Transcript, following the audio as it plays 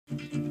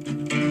Welcome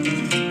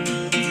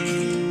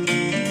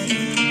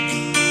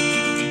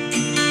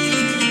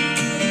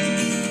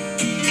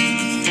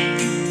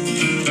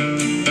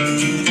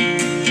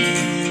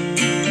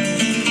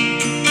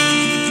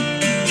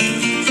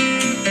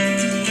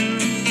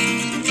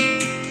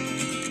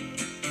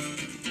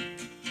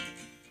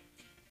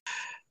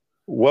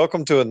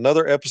to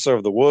another episode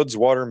of the Woods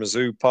Water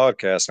Mizzou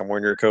podcast. I'm one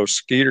of your hosts,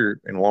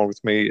 Skeeter, and along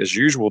with me, as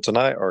usual,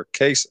 tonight are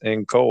Case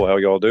and Cole. How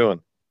y'all doing?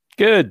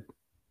 Good.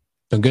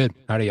 Doing good.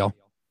 Howdy, y'all.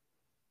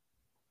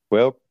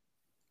 Well,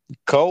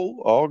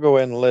 Cole, I'll go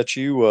ahead and let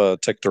you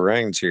take the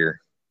reins here.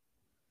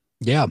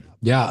 Yeah.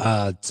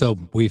 So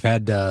we've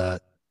had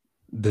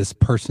this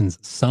person's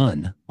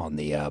son on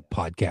the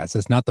podcast.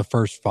 It's not the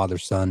first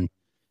father-son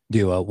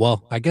duo.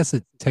 Well, I guess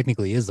it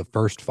technically is the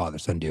first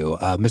father-son duo.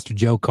 Mr.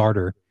 Joe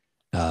Carter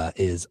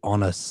is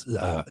on us,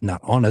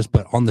 not on us,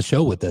 but on the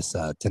show with us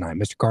tonight.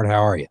 Mr. Carter,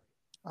 how are you?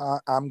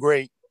 I'm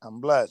great. I'm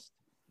blessed.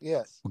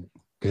 Yes.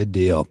 Good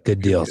deal.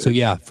 So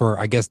yeah, for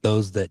I guess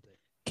those that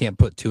can't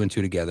put two and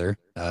two together,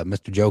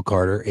 Mr. Joe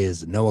Carter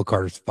is Noah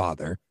Carter's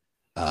father.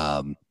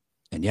 And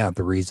yeah,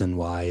 the reason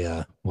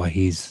why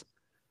he's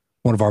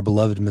one of our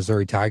beloved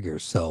Missouri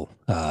Tigers. So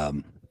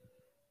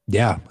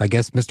yeah, I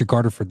guess Mr.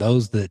 Carter, for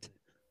those that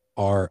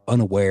are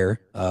unaware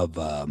of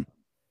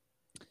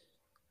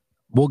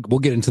We'll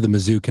get into the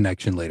Mizzou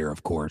connection later,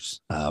 of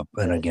course.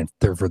 And again,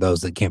 for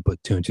those that can't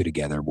put two and two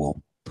together,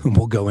 we'll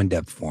go in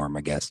depth for them,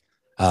 I guess.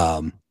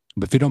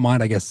 But if you don't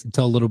mind, I guess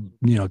tell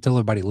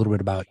everybody a little bit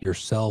about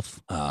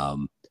yourself.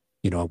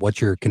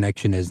 What your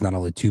connection is not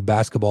only to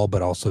basketball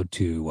but also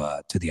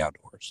to the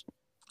outdoors.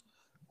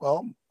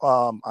 Well,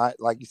 I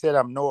like you said,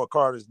 I'm Noah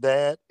Carter's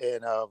dad,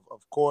 and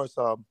of course,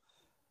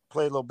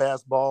 played a little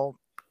basketball,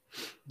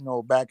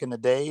 back in the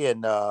day,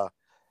 and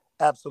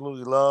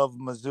absolutely love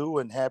Mizzou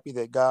and happy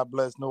that God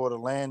bless Noah to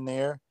land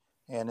there.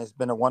 And it's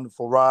been a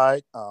wonderful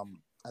ride.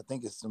 I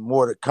think it's some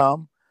more to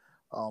come.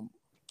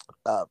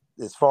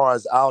 As far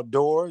as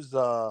outdoors,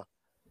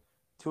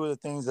 two of the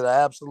things that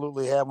I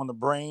absolutely have on the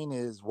brain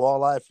is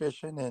walleye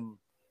fishing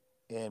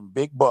and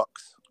big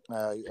bucks.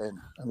 And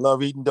I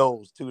love eating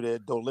those too. They're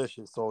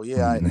delicious. So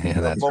yeah,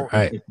 that's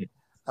right.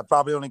 I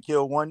probably only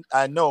killed one.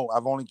 I know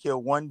I've only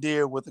killed one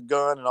deer with a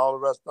gun, and all the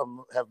rest of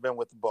them have been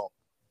with the bow.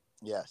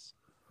 Yes.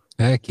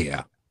 Heck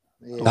yeah.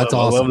 That's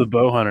awesome. I love the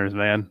bow hunters,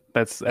 man.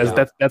 That's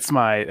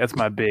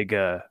my big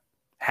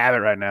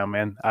habit right now,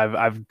 man.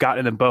 I've gotten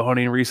into bow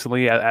hunting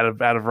recently out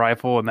of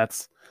rifle, and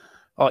that's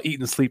I'll eat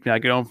and sleep now. I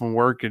get home from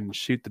work and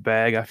shoot the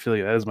bag. I feel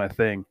you. That is my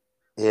thing.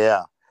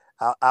 Yeah.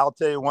 I'll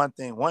tell you one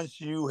thing. Once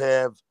you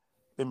have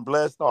been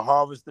blessed to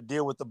harvest the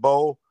deer with the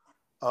bow,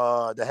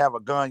 to have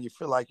a gun, you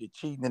feel like you're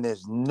cheating, and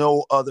there's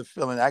no other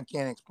feeling. I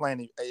can't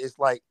explain it. It's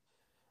like,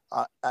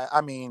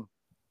 I mean,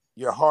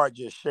 your heart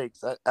just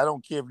shakes. I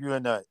don't care if you're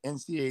in the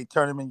NCAA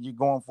tournament, you're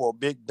going for a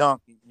big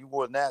dunk. You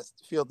will not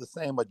feel the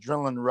same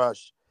adrenaline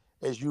rush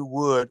as you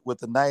would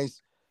with a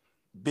nice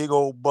big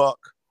old buck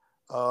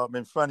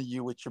in front of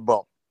you with your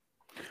bow.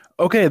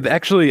 Okay,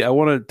 actually, I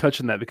want to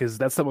touch on that because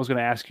that's something I was going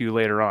to ask you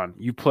later on.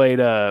 You played,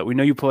 we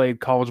know you played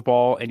college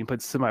ball and you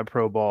played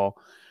semi-pro ball.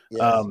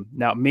 Yes.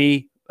 Now,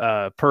 me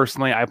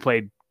personally, I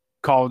played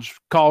college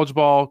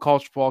ball,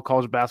 college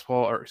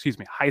basketball, or excuse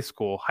me, high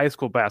school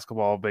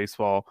basketball,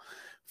 baseball,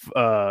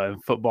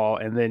 and football,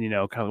 and then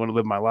kind of want to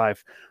live my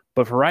life.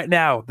 But for right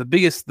now, the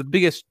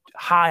biggest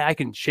high I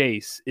can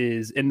chase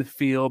is in the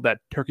field, that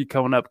turkey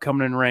coming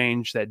in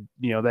range, that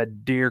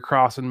that deer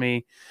crossing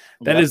me.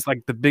 That is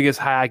like the biggest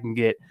high I can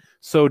get.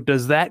 So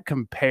does that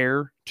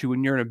compare to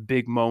when you're in a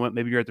big moment?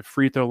 Maybe you're at the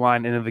free throw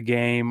line, end of the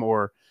game,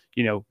 or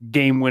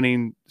game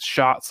winning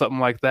shot, something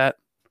like that.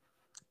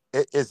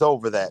 It's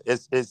over that.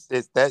 It's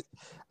that.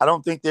 I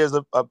don't think there's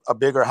a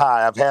bigger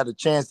high. I've had a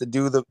chance to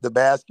do the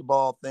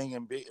basketball thing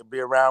and be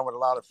around with a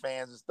lot of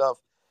fans and stuff.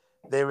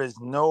 There is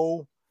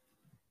no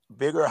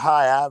bigger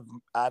high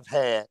I've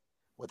had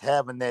with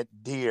having that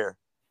deer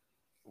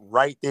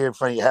right there in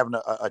front of you, having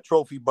a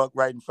trophy buck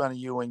right in front of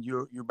you, and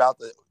you're about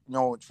to,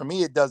 for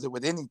me, it does it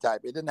with any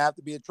type. It doesn't have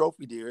to be a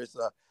trophy deer. It's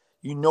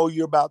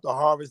you're about to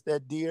harvest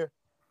that deer.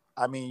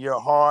 I mean, your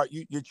heart,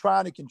 you're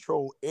trying to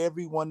control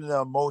every one of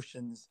the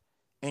emotions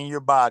in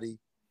your body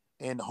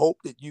and hope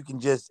that you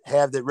can just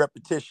have that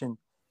repetition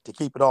to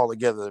keep it all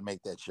together to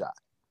make that shot.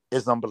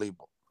 It's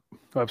unbelievable.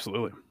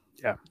 Absolutely.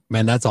 Yeah,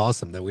 man, that's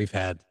awesome that we've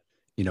had,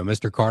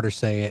 Mr. Carter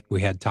say it.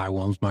 We had Ty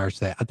Wilmsmeyer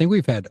say it. I think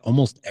we've had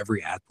almost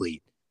every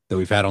athlete that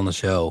we've had on the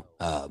show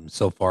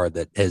so far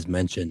that has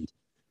mentioned,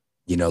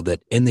 that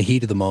in the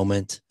heat of the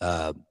moment,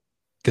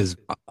 because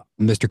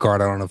Mr.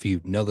 Carter, I don't know if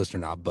you know this or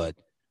not, but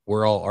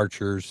we're all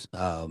archers,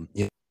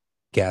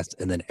 cast,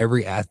 and then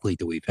every athlete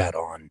that we've had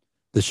on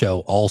the show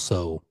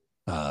also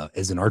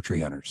is an archery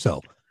hunter. So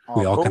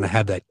we all kind of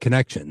have that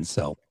connection.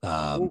 So,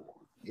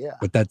 yeah,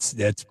 but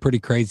that's pretty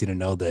crazy to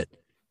know that,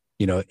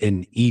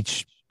 in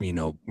each,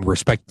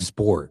 respective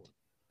sport,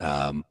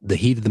 the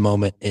heat of the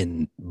moment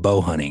in bow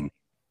hunting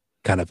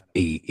kind of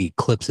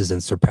eclipses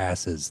and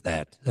surpasses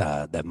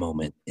that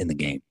moment in the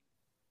game.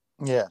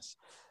 Yes.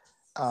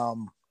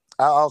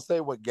 I'll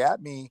say what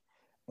got me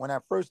when I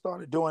first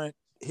started doing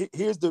it,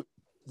 here's the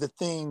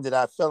thing that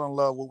I fell in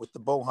love with the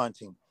bow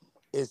hunting.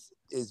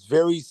 Is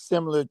very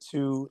similar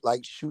to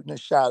like shooting a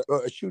shot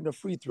or shooting a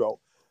free throw.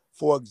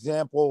 For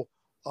example,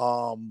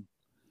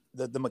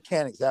 the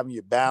mechanics, having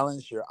your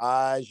balance, your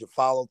eyes, your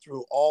follow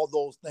through, all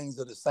those things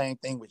are the same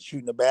thing with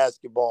shooting a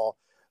basketball.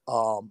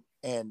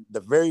 And the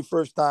very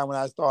first time when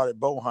I started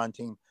bow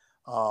hunting,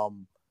 I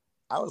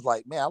was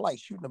like, man, I like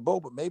shooting a bow,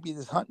 but maybe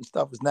this hunting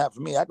stuff is not for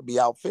me. I could be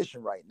out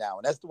fishing right now.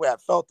 And that's the way I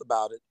felt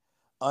about it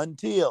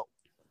until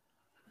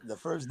the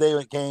first day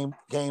it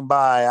came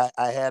by.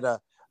 I had a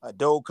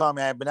doe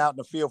coming. I had been out in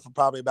the field for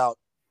probably about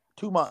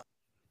 2 months.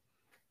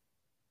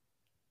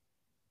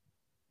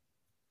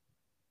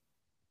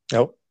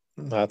 Nope.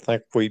 I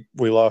think we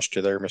lost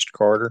you there, Mr.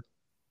 Carter.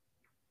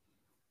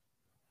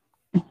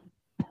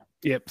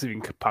 Yep, so you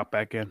can pop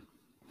back in.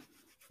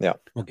 Yeah.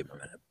 We'll give him a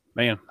minute.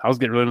 Man, I was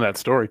getting really into that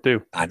story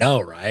too. I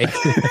know, right?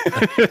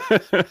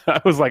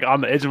 I was like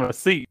on the edge of my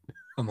seat.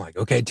 I'm like,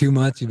 okay, 2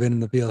 months. You've been in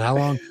the field. How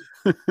long?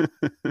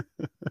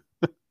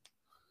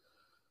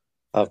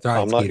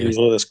 I'm not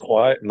usually this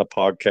quiet in the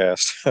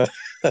podcast,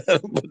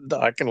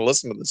 but I can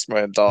listen to this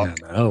man talk.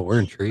 Yeah, no, we're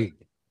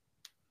intrigued.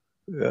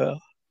 Yeah.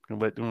 I'm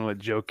gonna let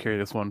Joe carry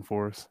this one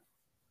for us.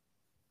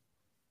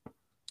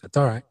 That's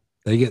all right.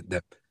 They get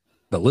the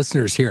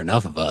listeners hear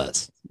enough of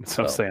us. That's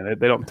what I'm saying.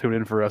 They don't tune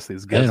in for us.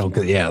 These guys. They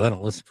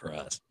don't listen for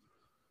us.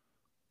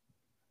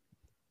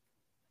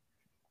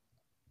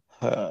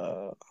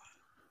 I'll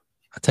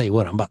tell you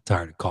what, I'm about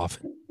tired of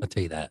coughing. I'll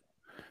tell you that.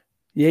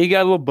 Yeah, you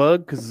got a little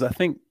bug because I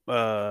think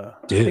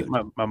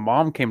my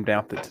mom came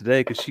down with it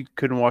today because she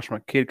couldn't watch my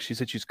kid because she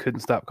said she just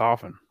couldn't stop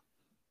coughing.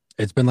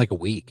 It's been like a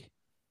week.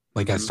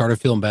 Like I started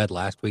feeling bad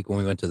last week when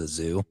we went to the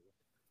zoo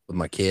with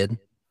my kid.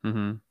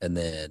 Mm-hmm. And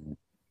then,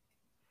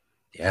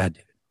 yeah,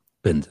 dude,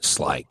 been just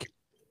like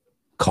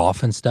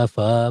coughing stuff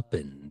up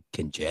and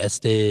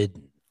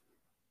congested.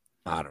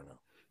 I don't know.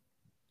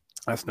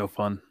 That's no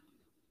fun.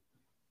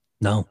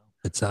 No,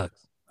 it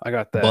sucks. I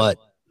got that. But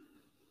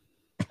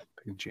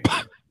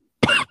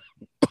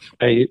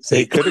hey,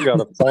 he could have got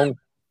a phone.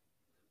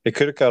 He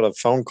could have got a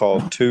phone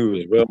call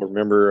too as well.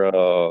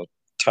 Remember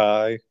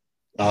Ty?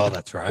 Oh,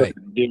 that's right.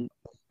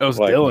 It was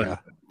like, Dylan. Yeah.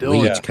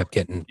 Dylan Leach kept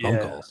getting phone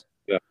calls.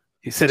 Yeah.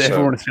 He said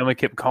everyone in his family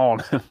kept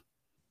calling him.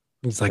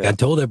 He's like, I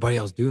told everybody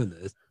I was doing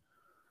this.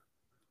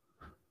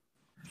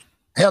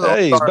 Hello,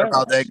 Hey, sorry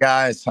about that,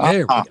 guys.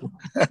 There we go.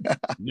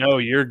 No,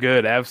 you're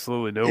good.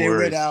 Absolutely no It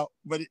worries. went out,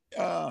 but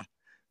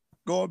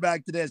going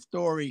back to that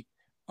story,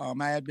 I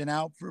had been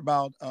out for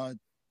about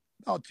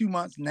 2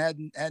 months and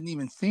hadn't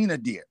even seen a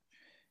deer,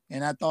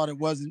 and I thought it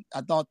wasn't.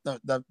 I thought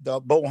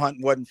the bow hunt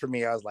wasn't for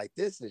me. I was like,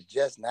 this is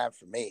just not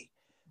for me.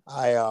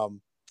 I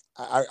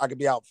could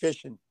be out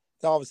fishing.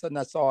 So all of a sudden,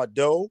 I saw a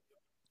doe,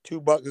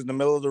 2 bucks in the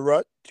middle of the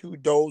rut. 2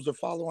 does are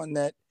following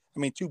that.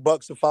 2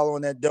 bucks are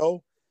following that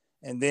doe,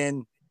 and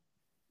then.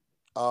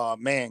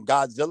 Man,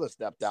 Godzilla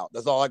stepped out.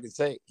 That's all I can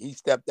say. He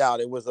stepped out.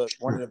 It was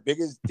one of the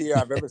biggest deer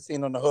I've ever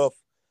seen on the hoof.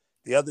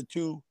 The other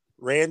 2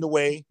 ran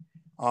away.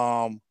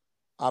 I'm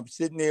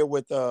sitting there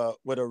with a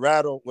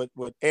rattle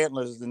with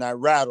antlers, and I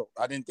rattled.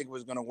 I didn't think it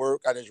was gonna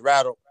work. I just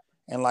rattled,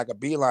 and like a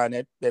beeline,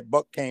 that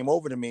buck came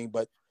over to me.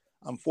 But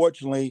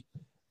unfortunately,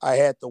 I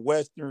had the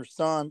western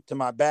sun to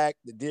my back.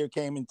 The deer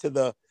came into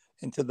the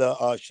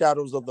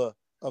shadows of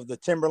the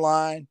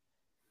timberline,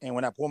 and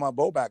when I pulled my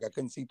bow back, I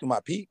couldn't see through my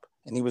peep.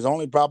 And he was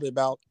only probably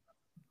about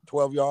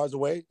 12 yards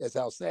away. That's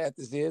how sad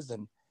this is.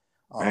 And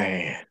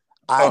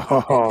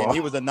and he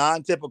was a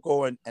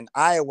non-typical. And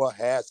Iowa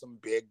has some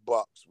big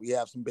bucks. We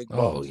have some big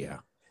bucks. Oh,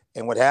 yeah.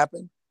 And what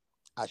happened?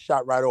 I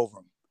shot right over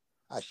him.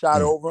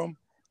 Over him,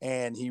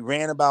 and he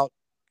ran about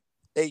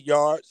 8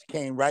 yards,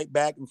 came right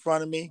back in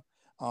front of me.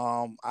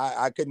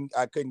 I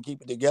couldn't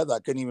keep it together. I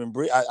couldn't even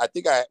breathe. I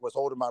think I was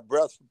holding my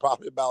breath for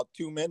probably about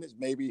 2 minutes,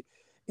 maybe,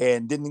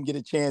 and didn't get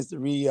a chance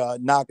to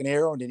knock an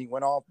arrow. And then he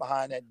went off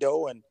behind that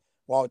doe and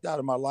walked out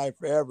of my life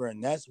forever.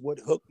 And that's what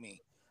hooked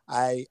me.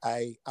 I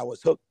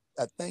was hooked.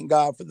 I thank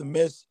God for the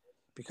miss,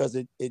 because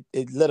it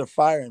lit a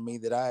fire in me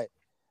that I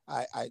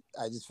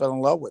just fell in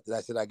love with it.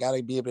 I said, I got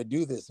to be able to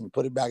do this and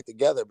put it back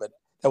together. But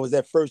that was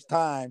that first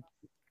time,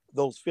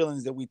 those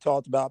feelings that we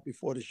talked about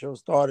before the show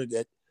started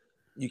that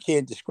you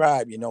can't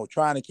describe,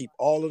 trying to keep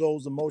all of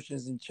those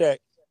emotions in check,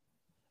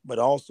 but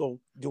also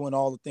doing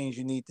all the things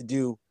you need to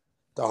do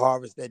to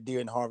harvest that deer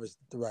and harvest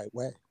it the right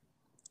way.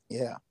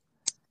 Yeah.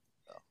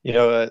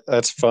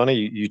 That's funny.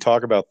 You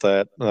talk about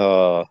that.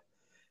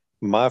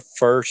 My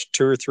first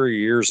 2 or 3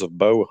 years of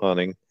bow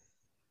hunting,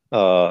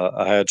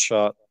 I had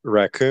shot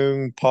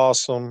raccoon,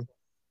 possum,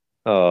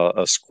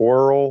 a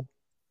squirrel,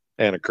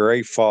 and a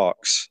gray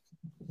fox,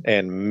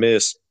 and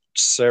missed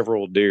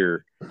several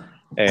deer.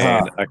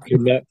 And I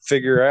could not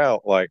figure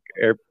out, like,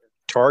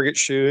 target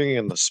shooting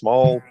and the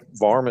small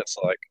varmints,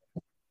 like,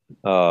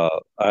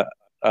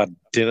 I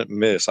didn't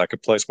miss. I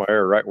could place my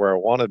arrow right where I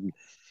wanted.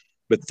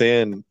 But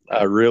then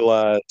I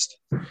realized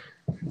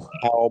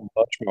how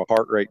much my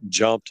heart rate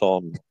jumped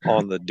on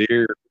the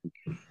deer,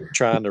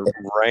 trying to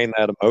rein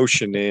that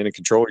emotion in and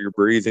control your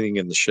breathing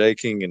and the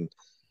shaking. And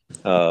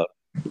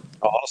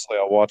Honestly,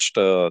 I watched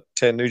a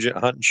Ted Nugent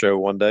hunting show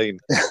one day, and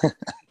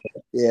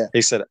Yeah.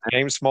 he said,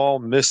 "Aim small,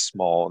 miss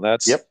small," and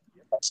that's Yep.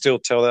 I still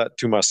tell that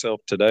to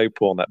myself today,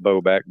 pulling that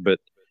bow back. But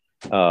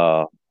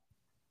uh,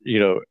 you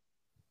know,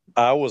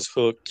 I was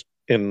hooked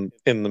in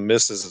the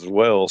misses as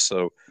well.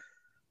 So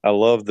I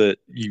love that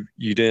you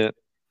didn't.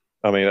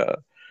 I mean,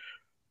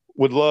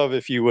 would love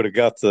if you would have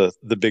got the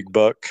big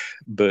buck,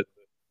 but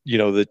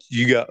that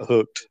you got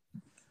hooked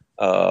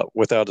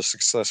without a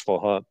successful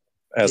hunt,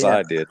 as Yeah.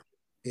 I did.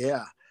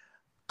 Yeah.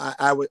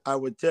 I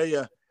would tell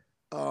you,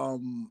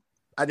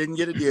 I didn't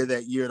get a deer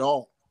that year at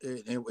all.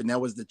 And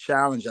that was the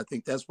challenge. I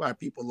think that's why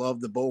people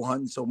love the bow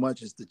hunting so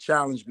much. It's the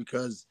challenge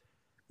because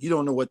you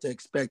don't know what to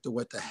expect or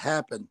what to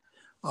happen.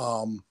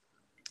 Um,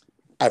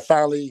 I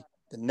finally,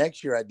 the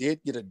next year, I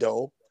did get a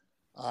doe.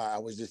 I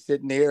was just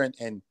sitting there,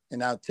 and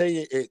I'll tell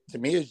you, it to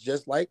me, it's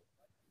just like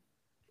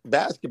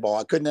basketball.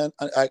 I couldn't.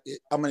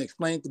 I'm gonna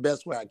explain it the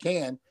best way I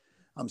can.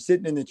 I'm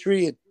sitting in the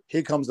tree, and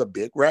here comes a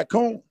big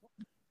raccoon.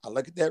 I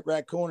look at that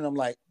raccoon, and I'm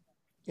like,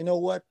 you know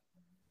what?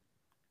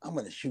 I'm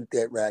gonna shoot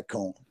that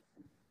raccoon.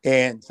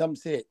 And some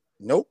said,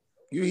 nope,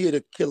 you're here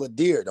to kill a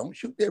deer. Don't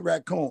shoot that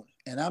raccoon.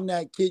 And I'm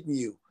not kidding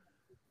you.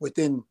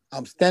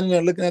 I'm standing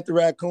there looking at the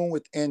raccoon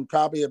within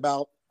probably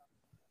about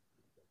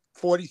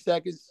 40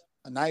 seconds.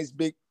 A nice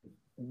big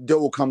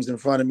doe comes in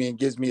front of me and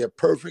gives me a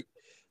perfect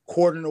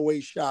quarter away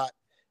shot.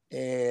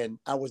 And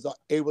I was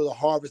able to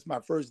harvest my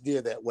first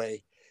deer that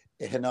way.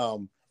 And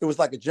it was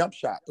like a jump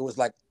shot. It was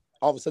like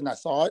all of a sudden I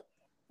saw it,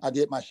 I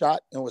did my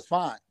shot, and it was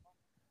fine.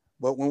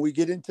 But when we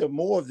get into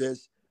more of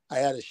this, I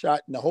had a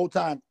shot, and the whole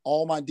time,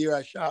 all my deer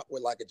I shot were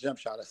like a jump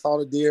shot. I saw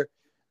the deer,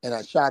 and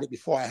I shot it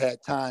before I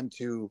had time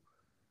to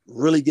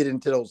really get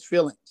into those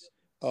feelings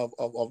of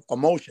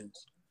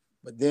emotions.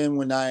 But then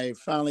when I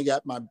finally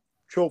got my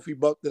trophy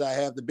buck that I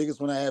have, the biggest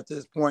one I have to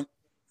this point,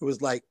 it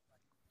was like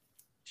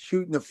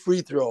shooting a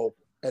free throw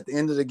at the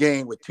end of the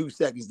game with 2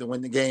 seconds to win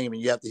the game, and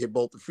you have to hit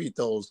both the free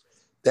throws.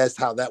 That's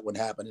how that one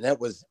happened. And that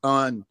was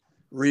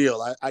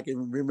unreal. I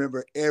can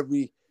remember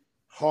every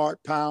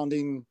heart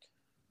pounding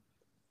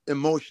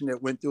emotion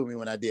that went through me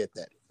when I did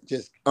that.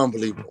 Just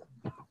unbelievable.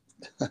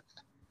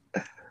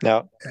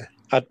 Now,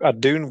 I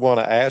do want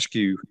to ask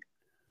you,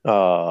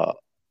 uh,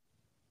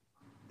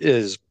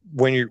 is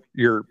when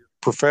you're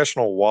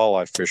professional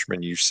walleye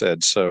fisherman, you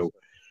said so.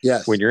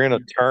 Yes. When you're in a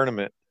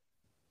tournament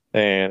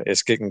and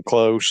it's getting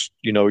close,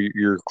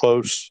 you're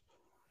close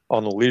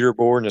on the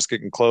leaderboard and it's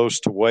getting close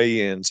to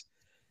weigh-ins,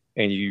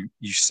 and you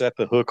set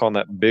the hook on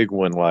that big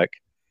one. Like,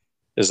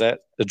 is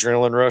that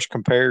adrenaline rush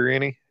compare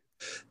any?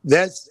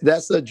 That's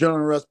a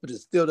adrenaline rush, but it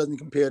still doesn't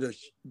compare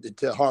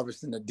to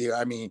harvesting a deer.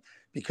 I mean,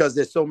 because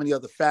there's so many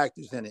other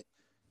factors in it.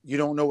 You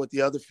don't know what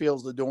the other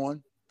fields are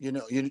doing. You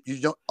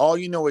don't. All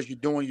you know is you're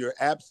doing your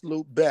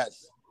absolute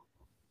best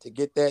to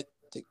get that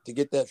to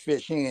get that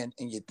fish in,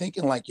 and you're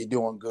thinking like you're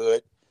doing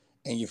good,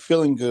 and you're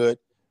feeling good.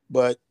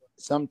 But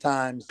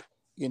sometimes,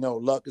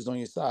 luck is on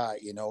your side.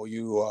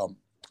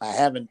 I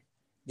haven't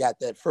got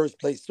that first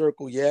place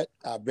circle yet.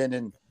 I've been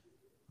in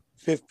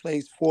fifth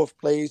place, fourth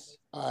place.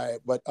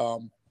 But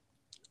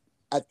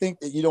I think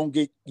that you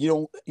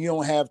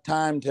don't have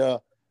time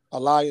to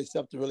allow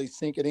yourself to really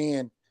sink it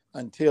in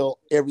until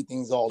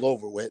everything's all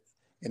over with.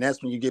 And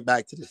that's when you get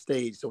back to the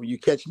stage. So when you're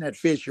catching that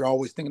fish, you're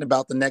always thinking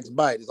about the next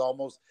bite.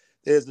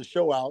 There's a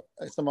show out,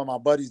 some of my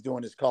buddies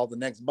doing, it's called The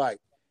Next Bite.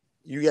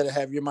 You got to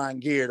have your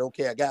mind geared.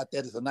 Okay, I got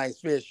that. It's a nice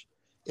fish.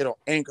 It'll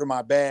anchor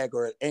my bag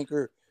or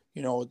anchor,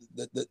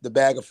 the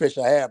bag of fish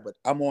I have, but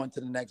I'm on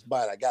to the next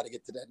bite. I got to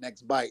get to that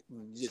next bite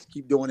and just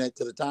keep doing that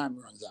till the time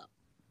runs out.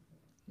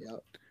 Yeah.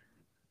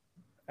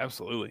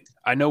 Absolutely.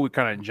 I know we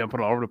kind of jumping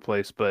all over the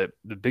place, but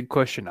the big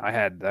question I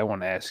had that I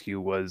want to ask you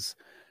was,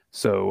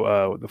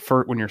 so the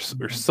first when your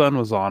son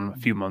was on a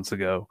few months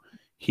ago,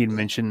 he'd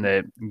mentioned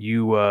that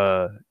you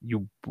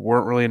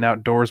weren't really an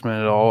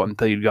outdoorsman at all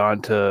until you'd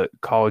gone to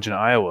college in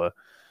Iowa.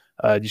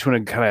 Do you just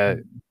want to kind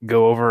of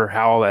go over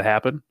how all that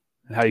happened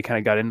and how you kind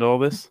of got into all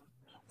this?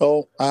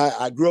 Well,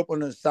 I grew up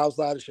on the south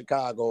side of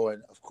Chicago,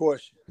 and of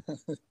course,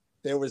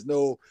 there was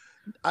no.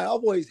 I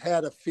always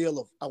had a feel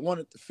of I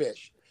wanted to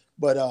fish,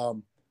 but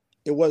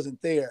it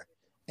wasn't there.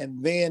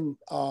 And then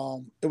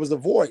it was a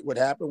void. What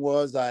happened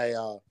was I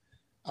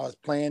was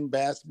playing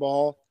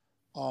basketball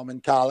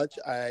in college.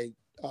 I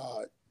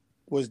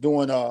was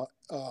doing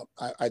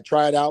I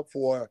tried out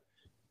for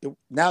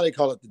now they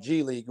call it the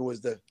G League. It was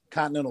the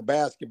Continental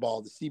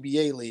Basketball, the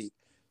CBA League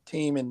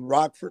team in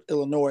Rockford,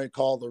 Illinois,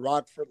 called the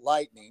Rockford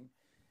Lightning,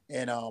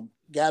 and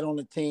got on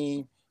the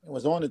team and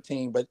was on the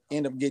team, but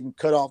ended up getting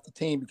cut off the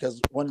team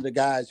because one of the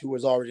guys who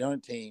was already on the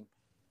team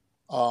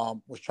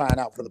was trying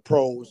out for the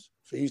pros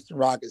for Houston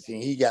Rockets,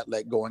 and he got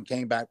let go and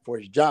came back for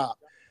his job.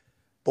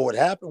 But what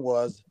happened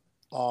was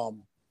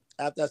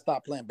after I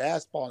stopped playing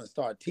basketball and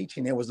started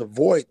teaching, there was a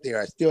void there.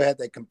 I still had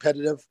that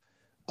competitive,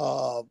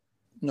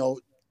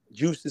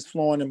 juices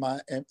flowing in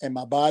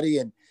my body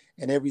and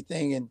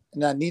everything, and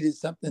I needed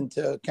something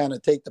to kind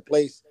of take the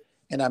place.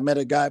 And I met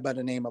a guy by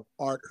the name of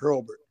Art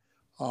Hurlbert.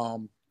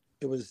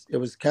 It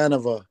was kind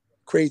of a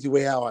crazy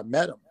way how I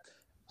met him.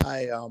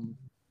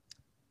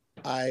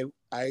 I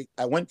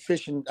went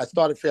fishing. I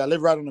started fishing. I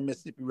live right on the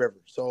Mississippi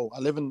River. So I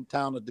live in the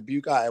town of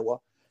Dubuque, Iowa,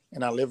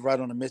 and I live right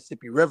on the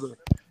Mississippi River.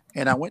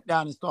 And I went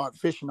down and started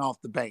fishing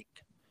off the bank.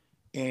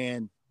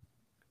 And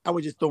I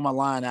would just throw my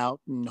line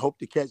out and hope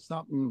to catch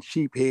something,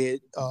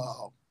 sheephead,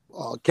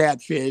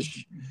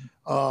 catfish,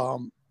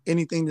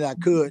 anything that I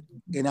could.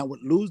 And I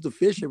would lose the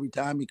fish every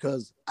time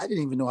because I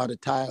didn't even know how to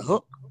tie a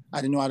hook.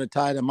 I didn't know how to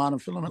tie the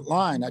monofilament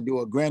line. I do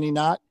a granny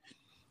knot.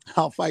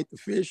 I'll fight the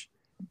fish,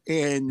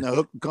 and the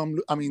hook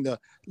the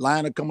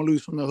line will come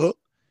loose from the hook,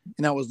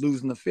 and I was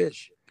losing the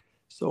fish.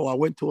 So I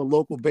went to a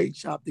local bait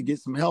shop to get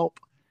some help,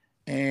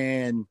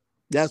 and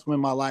that's when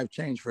my life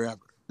changed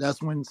forever.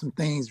 That's when some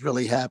things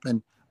really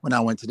happened when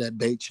I went to that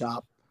bait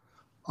shop.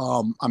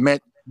 I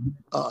met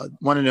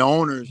one of the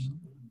owners,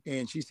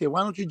 and she said,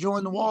 "Why don't you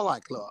join the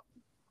Walleye Club?"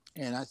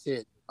 And I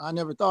said, "I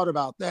never thought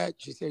about that."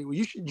 She said, "Well,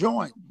 you should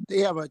join. They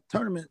have a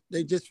tournament.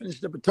 They just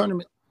finished up a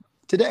tournament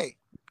today."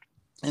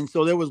 And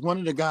so there was one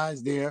of the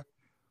guys there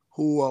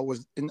who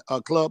was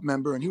a club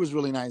member, and he was a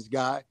really nice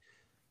guy.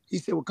 He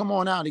said, "Well, come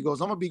on out." He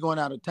goes, "I'm going to be going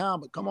out of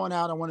town, but come on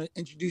out. I want to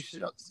introduce you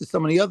to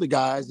some of the other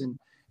guys."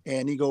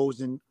 And he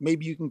goes, "And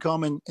maybe you can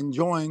come and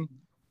join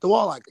the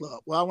Walleye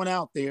Club." Well, I went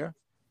out there,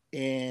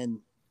 and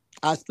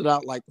I stood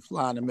out like the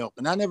fly in the milk.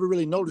 And I never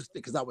really noticed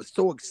it because I was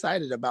so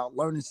excited about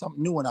learning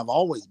something new, and I've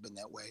always been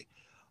that way.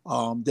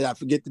 Did I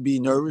forget to be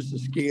nervous or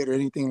scared or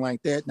anything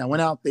like that? And I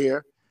went out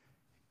there,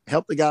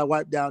 helped the guy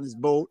wipe down his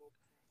boat,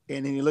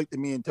 and then he looked at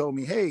me and told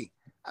me, "Hey,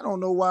 I don't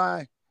know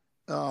why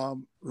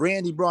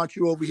Randy brought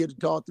you over here to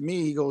talk to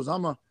me." He goes,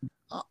 I'm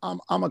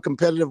a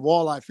competitive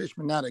walleye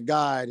fisherman, not a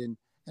guide, and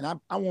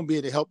I won't be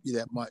able to help you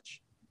that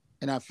much."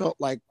 And I felt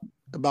like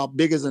about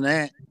big as an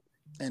ant,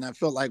 and I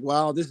felt like,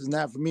 wow, this is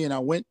not for me. And I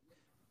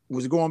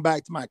was going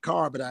back to my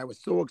car, but I was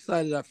so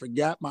excited I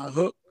forgot my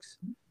hooks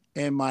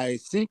and my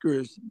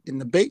sinkers in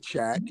the bait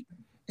shack,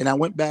 and I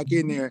went back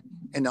in there,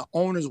 and the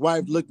owner's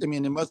wife looked at me,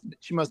 and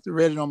she must have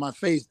read it on my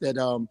face that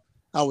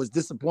I was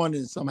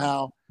disappointed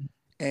somehow.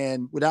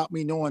 And without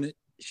me knowing it,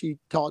 she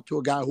talked to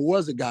a guy who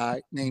was a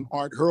guy named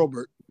Art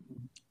Hurlbert,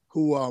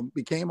 who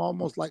became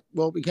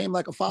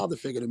like a father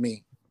figure to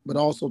me, but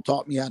also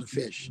taught me how to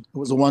fish. It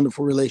was a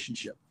wonderful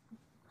relationship.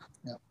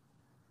 Yeah.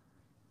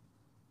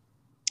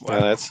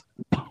 Well,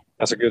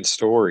 that's a good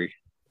story.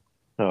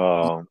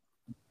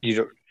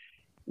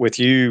 With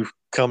you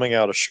coming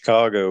out of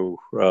Chicago,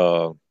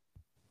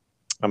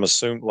 I'm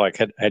assuming, like,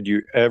 had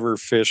you ever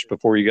fished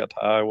before you got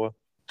to Iowa?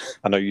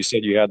 I know you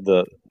said you had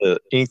the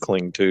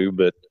inkling to,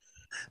 but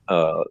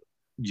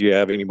do you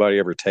have anybody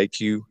ever take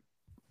you?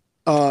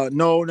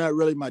 No, not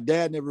really. My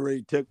dad never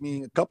really took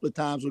me. A couple of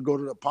times we'd go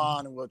to the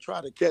pond and we'll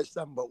try to catch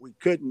something, but we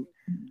couldn't.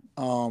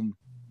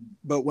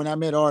 But when I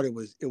met Art, it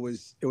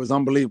was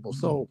unbelievable.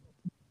 So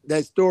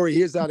that story,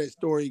 here's how that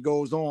story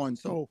goes on.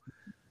 So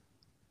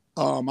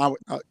I'm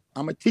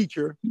a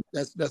teacher.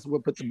 That's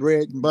what put the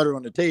bread and butter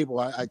on the table.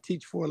 I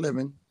teach for a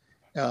living,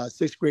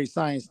 sixth grade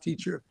science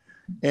teacher.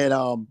 And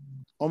on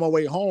my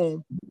way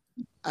home,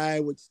 I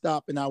would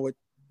stop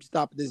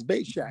at this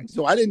bait shack.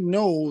 So I didn't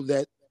know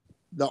that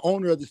the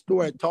owner of the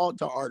store had talked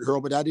to Art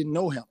Hurlbert. I didn't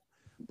know him.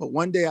 But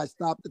one day I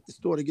stopped at the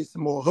store to get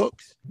some more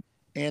hooks,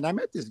 and I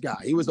met this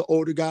guy. He was an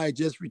older guy,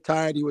 just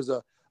retired. He was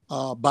a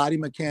body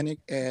mechanic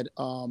at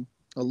a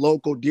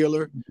local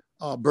dealer,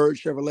 Bird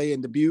Chevrolet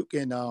in Dubuque,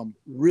 and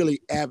really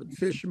avid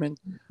fisherman.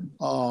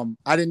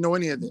 I didn't know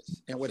any of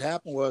this. And what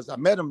happened was I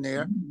met him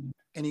there,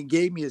 and he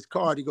gave me his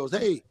card. He goes,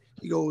 "Hey,"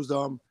 he goes,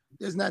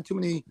 "there's not too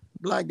many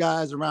black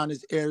guys around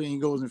this area." And he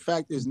goes, "In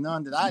fact, there's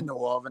none that I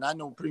know of. And I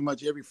know pretty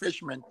much every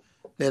fisherman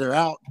that are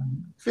out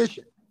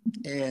fishing."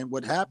 And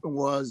what happened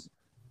was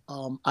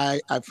I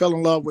fell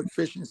in love with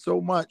fishing so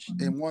much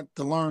and wanted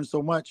to learn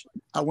so much.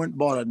 I went and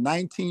bought a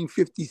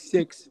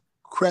 1956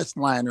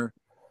 Crestliner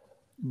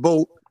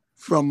boat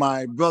from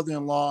my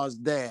brother-in-law's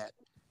dad.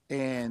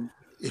 And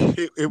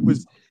it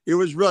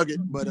was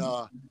rugged, but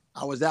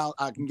I was out.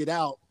 I can get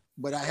out,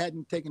 but I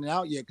hadn't taken it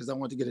out yet because I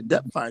wanted to get a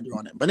depth finder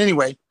on it. But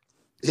anyway,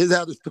 here's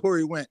how the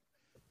story went.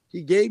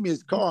 He gave me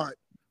his card,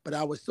 but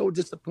I was so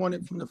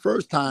disappointed from the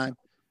first time.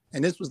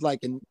 And this was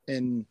like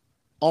in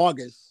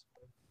August.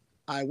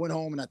 I went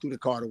home and I threw the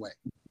card away.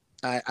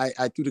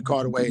 I threw the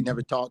card away and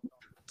never talked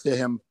to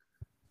him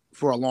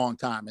for a long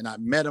time. And I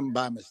met him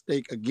by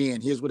mistake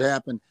again. Here's what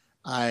happened.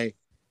 I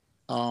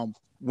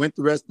went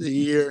the rest of the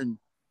year and,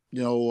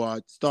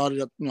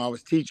 started up, I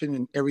was teaching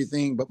and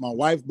everything, but my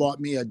wife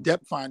bought me a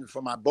depth finder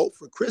for my boat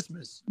for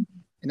Christmas.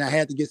 And I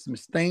had to get some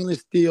stainless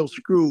steel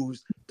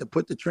screws to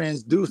put the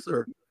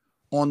transducer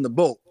on the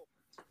boat.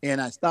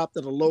 And I stopped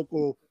at a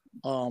local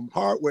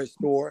hardware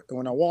store. And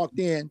when I walked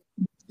in,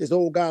 this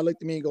old guy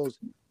looked at me and goes,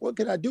 "What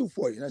can I do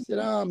for you?" And I said,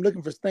 "I'm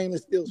looking for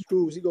stainless steel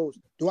screws." He goes,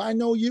 "Do I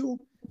know you?"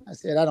 I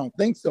said, "I don't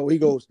think so." He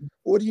goes,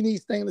 "What do you need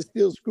stainless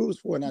steel screws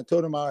for?" And I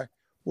told him I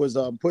was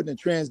putting a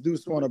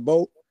transducer on a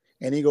boat.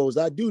 And he goes,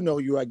 "I do know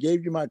you. I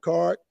gave you my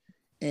card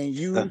and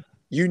you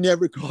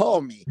never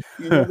called me.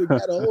 You never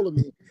got a hold of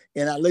me."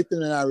 And I looked at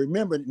him and I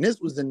remembered, and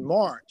this was in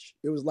March.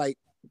 It was like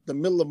the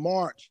middle of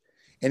March.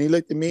 And he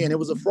looked at me, and it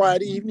was a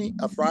Friday evening,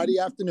 a Friday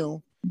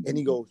afternoon. And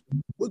he goes,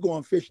 we're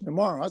going fishing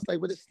tomorrow. I was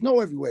like, but it's snow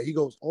everywhere. He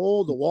goes,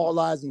 oh, the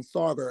walleyes and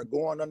sauger are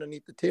going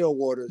underneath the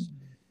tailwaters,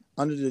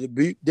 under the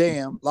Dubuque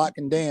Dam, Lock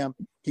and Dam.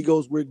 He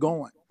goes, we're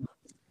going.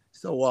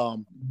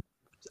 So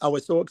I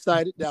was so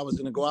excited that I was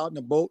going to go out in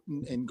the boat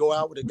and go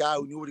out with a guy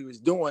who knew what he was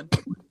doing.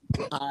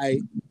 I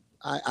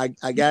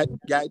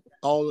got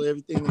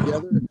everything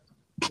together,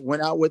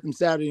 went out with him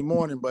Saturday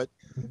morning, but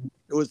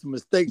it was some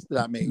mistakes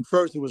that I made.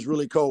 First, it was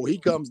really cold. He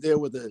comes there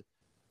with a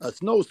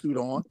snowsuit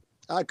on.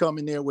 I come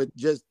in there with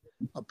just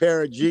a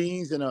pair of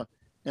jeans and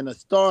a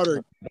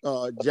starter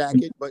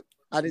jacket, but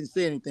I didn't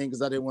say anything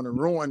because I didn't want to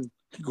ruin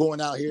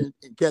going out here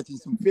and catching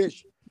some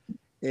fish.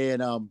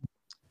 And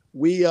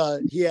he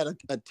had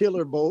a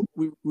tiller boat.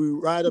 We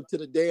ride up to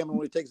the dam. It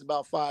only takes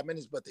about 5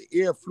 minutes, but the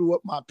air flew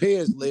up my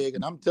Pear's leg,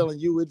 and I'm telling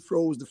you, it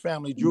froze the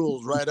family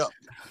jewels right up.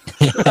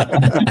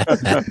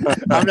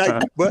 I'm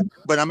not,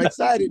 but I'm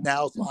excited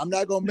now, so I'm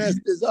not gonna mess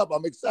this up.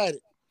 I'm excited.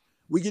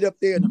 We get up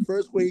there, and the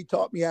first way he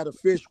taught me how to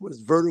fish was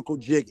vertical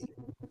jigging.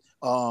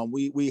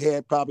 We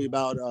had probably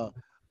about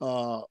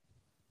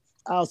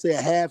I'll say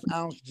a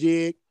half-ounce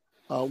jig,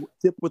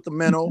 tip with the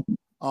minnow.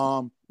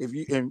 And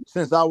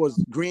since I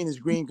was green as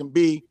green can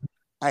be,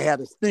 I had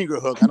a stinger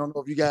hook. I don't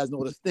know if you guys know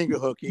what a stinger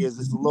hook is.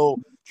 It's a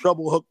little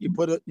treble hook you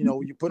put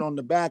on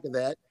the back of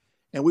that.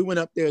 And we went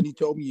up there, and he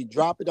told me you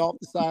drop it off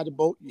the side of the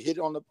boat, you hit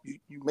it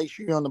you make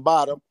sure you're on the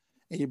bottom,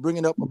 and you bring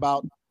it up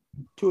about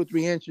 2 or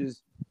 3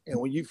 inches. And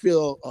when you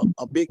feel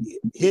a big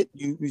hit,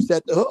 you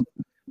set the hook.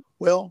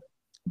 Well,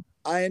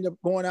 I ended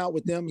up going out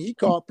with him. He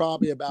caught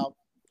probably about,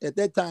 at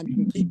that time, you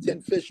can keep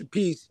 10 fish a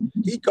piece.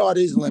 He caught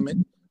his limit.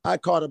 I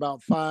caught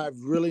about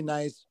 5 really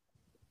nice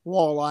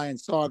walleye and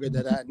sauger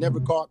that I had never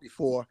caught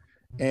before.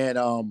 And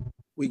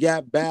we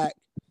got back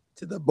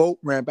to the boat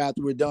ramp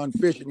after we're done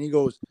fishing. He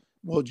goes,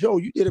 well, Joe,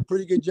 you did a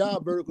pretty good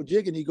job vertical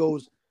jigging. He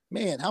goes,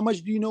 man, how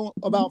much do you know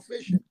about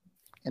fishing?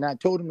 And I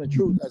told him the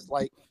truth. I was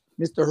like,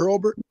 Mr.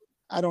 Hurlbert,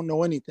 I don't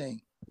know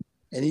anything.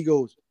 And he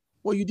goes,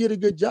 well, you did a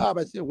good job.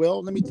 I said,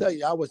 well, let me tell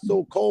you, I was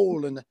so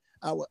cold and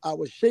I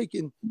was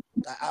shaking.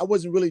 I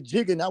wasn't really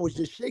jigging. I was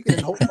just shaking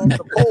and holding on to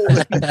the pole,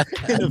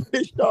 and the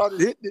fish started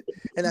hitting it.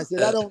 And I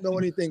said, I don't know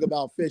anything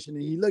about fishing.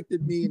 And he looked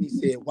at me and he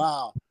said,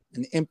 wow,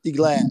 an empty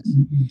glass.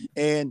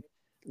 And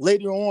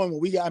later on,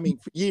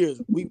 for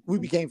years, we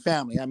became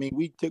family. I mean,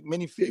 we took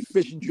many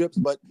fishing trips,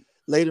 but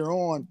later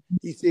on,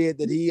 he said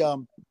that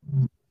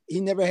he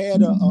never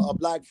had a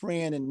black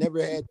friend and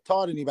never had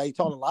taught anybody. He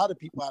taught a lot of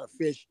people how to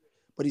fish,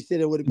 but he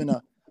said it would have been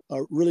a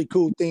really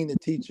cool thing to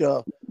teach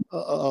a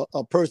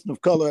person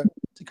of color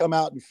to come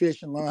out and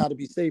fish and learn how to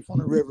be safe on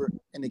the river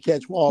and to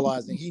catch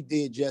walleyes. And he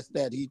did just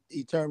that.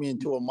 He turned me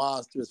into a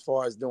monster as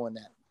far as doing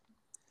that.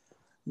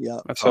 Yeah.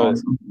 That's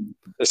awesome.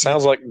 It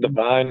sounds like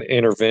divine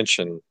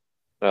intervention.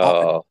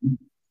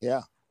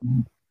 Yeah.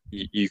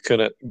 You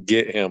couldn't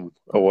get him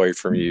away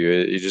from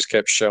you. He just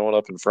kept showing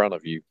up in front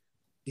of you.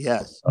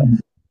 Yes.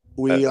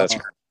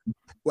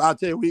 Well, I'll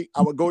tell you,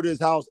 I would go to his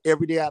house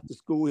every day after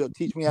school. He'll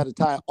teach me how to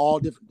tie all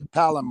different, the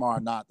Palomar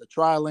knot, the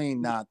trilane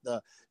knot,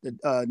 the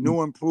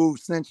new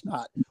improved cinch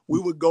knot. We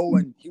would go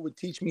and he would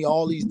teach me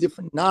all these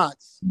different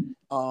knots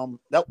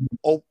that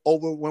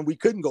over when we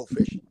couldn't go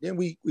fishing. Then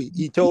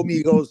he told me,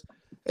 he goes,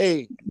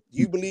 hey, do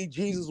you believe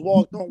Jesus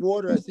walked on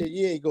water? I said,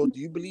 yeah. He goes, do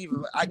you believe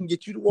I can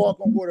get you to walk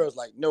on water? I was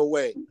like, no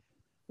way.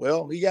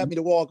 Well, he got me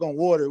to walk on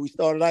water. We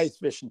started ice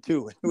fishing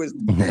too. It was,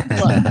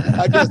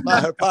 I guess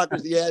my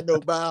hypocrisy had no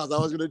bounds. I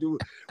was going to do,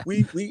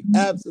 we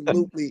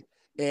absolutely.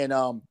 And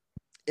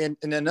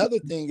another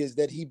thing is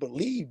that he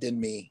believed in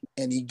me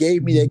and he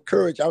gave me that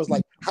courage. I was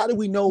like, how do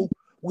we know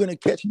we're going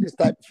to catch this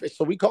type of fish?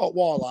 So we caught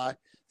walleye.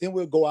 Then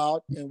we'll go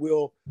out and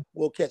we'll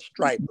catch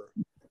striper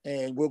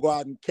and we'll go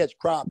out and catch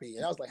crappie.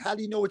 And I was like, how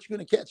do you know what you're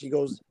going to catch?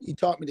 He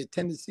taught me the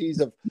tendencies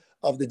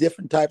of the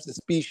different types of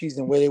species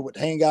and where they would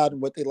hang out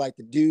and what they like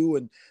to do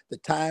and the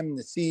time and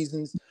the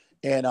seasons.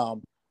 And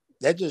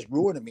that just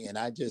ruined me. And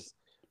I just,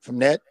 from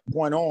that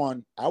point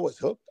on, I was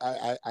hooked.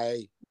 I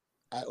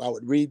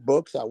would read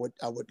books. I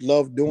would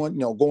love doing,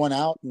 going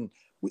out and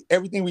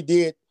everything we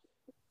did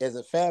as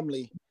a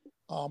family.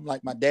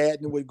 Like my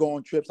dad knew we'd go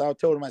on trips. I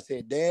told him, I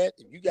said, Dad,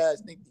 if you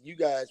guys think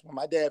that when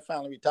my dad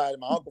finally retired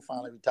and my uncle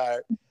finally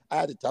retired, I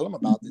had to tell him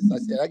about this. I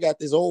said, I got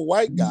this old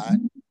white guy.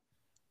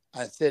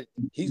 I said,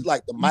 he's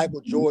like the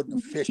Michael Jordan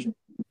of fishing.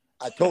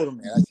 I told him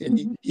that. I said,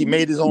 he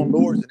made his own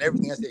lures and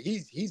everything. I said,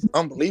 he's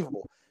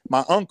unbelievable.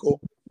 My uncle,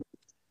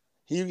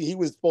 he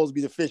was supposed to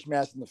be the fish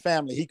master in the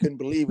family. He couldn't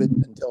believe it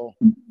until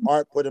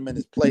Art put him in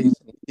his place.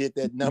 And he did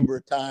that number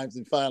of times.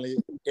 And finally,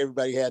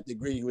 everybody had to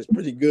agree he was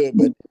pretty good.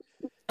 But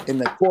in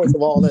the course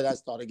of all that, I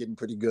started getting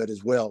pretty good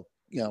as well,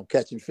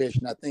 catching fish.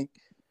 And I think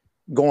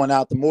going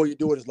out, the more you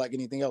do it, it's like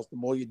anything else. The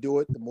more you do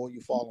it, the more you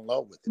fall in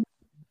love with it.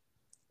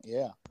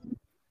 Yeah.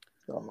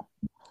 So,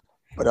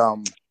 but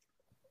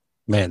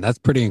man, that's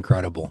pretty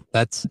incredible.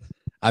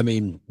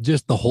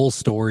 Just the whole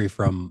story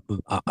from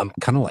I'm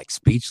kind of like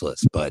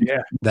speechless, but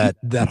yeah,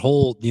 that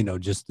whole,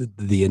 just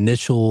the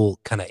initial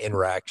kind of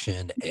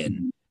interaction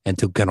and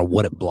to kind of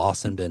what it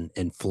blossomed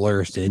and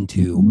flourished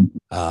into,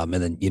 and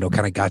then,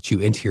 kind of got you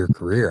into your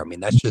career. I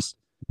mean, that's just,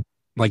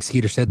 like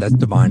Skeeter said, that's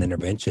divine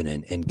intervention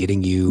and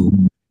getting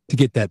you to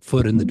get that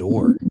foot in the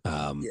door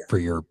for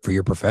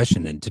your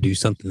profession and to do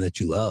something that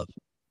you love.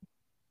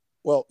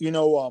 Well,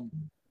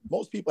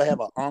 most people have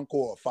an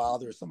uncle or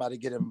father or somebody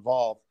get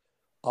involved.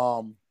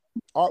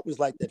 Art was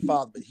like that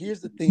father. But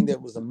here's the thing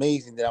that was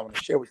amazing that I want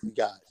to share with you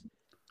guys.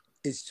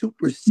 It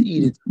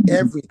superseded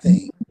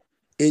everything.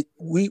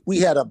 We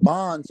had a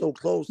bond so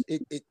close.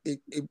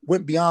 It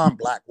went beyond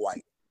black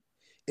white.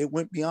 It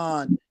went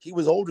beyond. He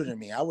was older than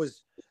me. I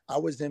was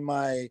in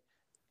my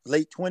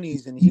late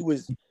 20s, and he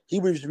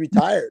was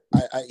retired.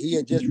 He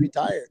had just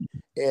retired,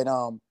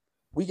 and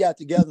we got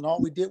together, and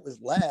all we did was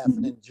laugh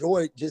and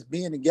enjoy just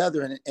being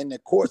together. And in the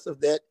course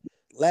of that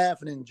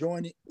laughing and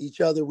enjoying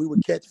each other, we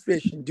would catch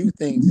fish and do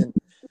things. And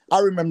I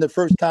remember the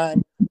first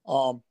time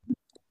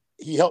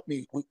he helped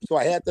me. So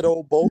I had that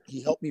old boat.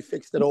 He helped me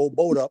fix that old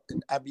boat up,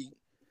 and I'm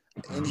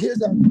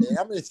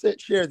going to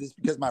share this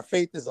because my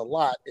faith is a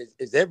lot,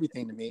 is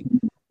everything to me.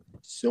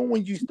 Soon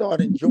when you start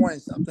enjoying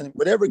something,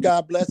 whatever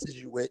God blesses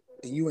you with,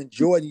 and you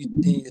enjoy it,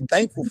 and you're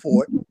thankful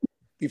for it,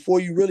 before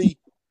you really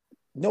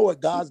know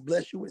it, God's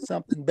blessed you with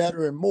something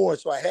better and more.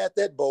 So I had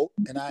that boat,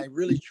 and I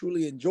really,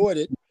 truly enjoyed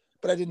it,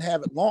 but I didn't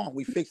have it long.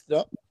 We fixed it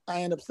up.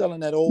 I ended up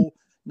selling that old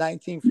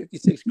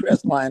 1956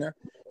 Crestliner,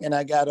 and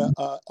I got a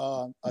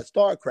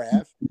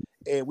Starcraft,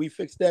 and we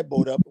fixed that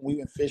boat up. We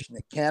went fishing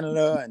in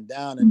Canada and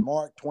down in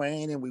Mark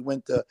Twain, and we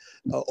went to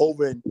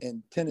over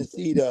in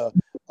Tennessee to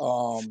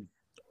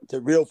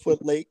Reelfoot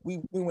Lake.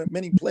 We went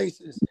many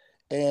places,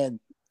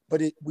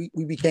 but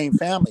we became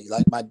family.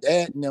 Like my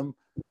dad and them.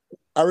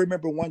 I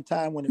remember one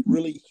time when it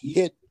really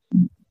hit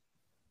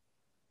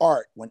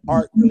Art, when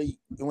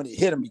it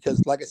hit him,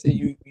 because like I said,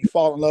 you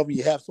fall in love and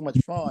you have so much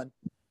fun,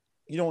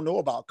 you don't know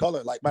about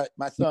color. Like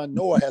my son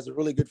Noah has a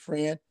really good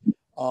friend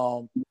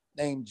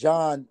named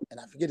John, and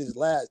I forget his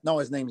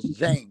name is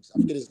James. I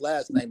forget his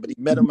last name, but he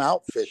met him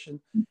out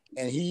fishing,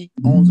 and he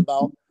owns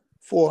about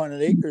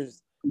 400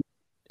 acres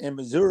in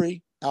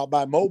Missouri, out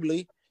by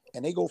Mobley,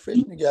 and they go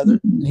fishing together.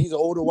 And he's an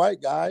older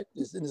white guy,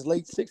 is in his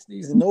late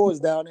 60s, and Noah's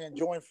down there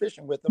enjoying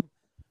fishing with him.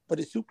 But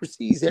it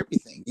supersedes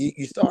everything.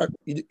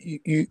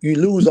 You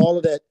lose all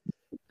of that,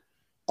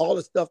 all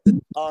the stuff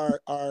that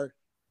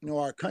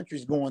our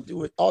country's going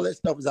through. It, all that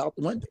stuff is out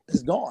the window.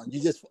 It's gone.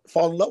 You just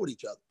fall in love with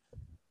each other,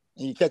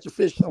 and you catch a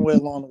fish somewhere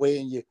along the way,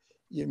 and you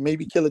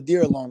maybe kill a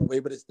deer along the way.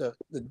 But it's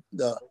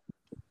the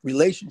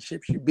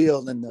relationships you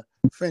build and the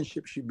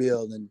friendships you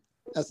build, and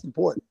that's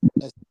important.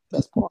 That's the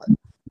best part.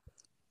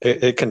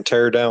 It can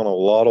tear down a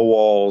lot of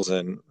walls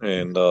and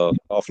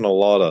often a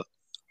lot of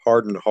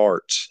hardened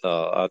hearts.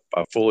 I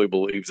fully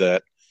believe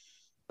that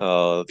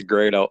the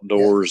great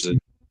outdoors and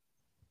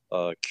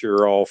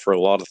cure all for a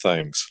lot of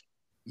things.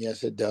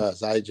 Yes, it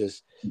does.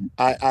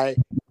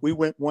 We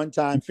went one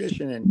time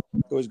fishing, and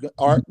it was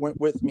Art went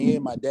with me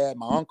and my dad,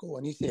 my uncle,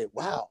 and he said,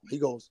 "Wow," he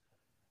goes,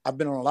 "I've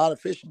been on a lot of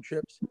fishing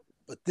trips,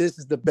 but this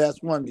is the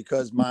best one,"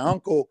 because my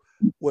uncle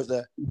was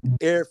a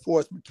Air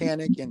Force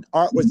mechanic and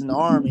Art was in the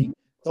Army.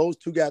 Those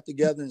two got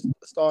together and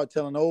started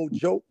telling old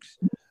jokes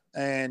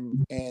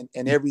and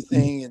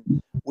everything,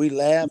 and we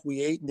laughed,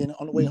 we ate, and then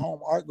on the way home,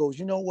 Art goes,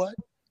 "You know what?"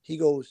 He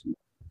goes,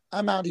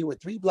 "I'm out here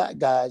with 3 black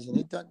guys, and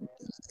it doesn't,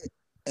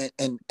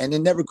 and it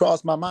never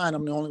crossed my mind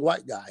I'm the only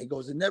white guy." He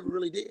goes, "It never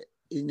really did,"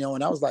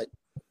 and I was like,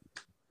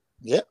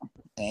 "Yeah,"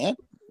 and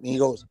he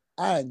goes,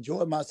 "I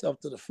enjoyed myself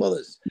to the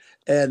fullest,"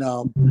 and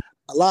a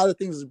lot of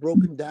things is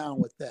broken down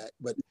with that,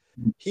 but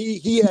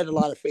he had a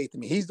lot of faith in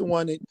me. He's the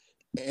one that,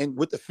 and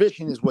with the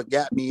fishing is what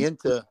got me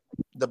into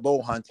the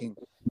bow hunting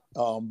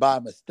by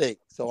mistake.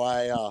 So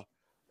I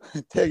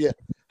tell you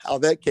how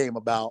that came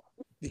about,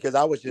 because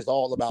I was just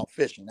all about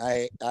fishing.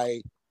 I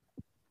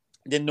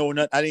didn't know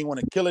nothing. I didn't want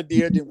to kill a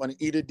deer, didn't want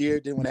to eat a deer,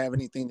 didn't want to have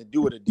anything to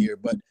do with a deer.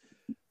 But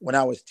when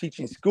I was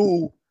teaching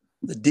school,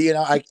 the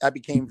DNR, I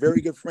became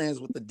very good friends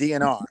with the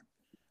DNR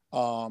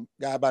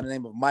guy by the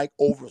name of Mike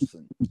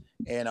Overson,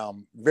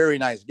 and very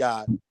nice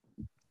guy.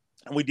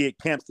 And we did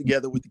camps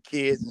together with the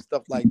kids and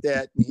stuff like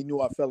that. And he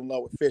knew I fell in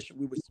love with fishing.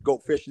 We would go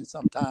fishing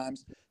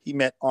sometimes. He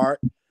met Art.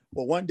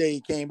 Well, one day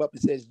he came up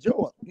and says,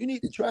 "Joe, you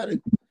need to try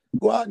to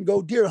go out and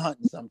go deer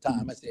hunting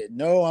sometime." I said,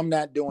 "No, I'm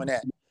not doing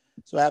that."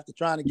 So after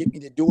trying to get me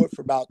to do it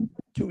for about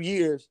 2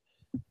 years,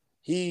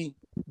 he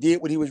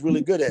did what he was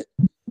really good at.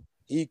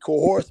 He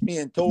coerced me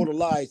and told a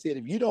lie. He said,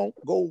 "If you don't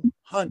go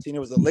hunting," it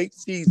was a late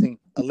season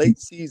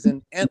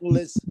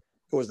antlerless.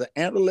 It was an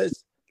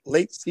antlerless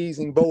late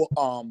season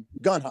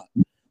gun hunt.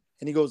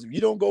 And he goes, "If you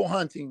don't go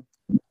hunting,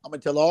 I'm going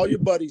to tell all your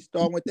buddies,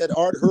 starting with that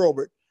Art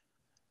Hurlbert,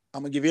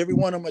 I'm going to give every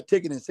one of them a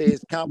ticket and say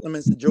it's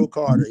compliments to Joe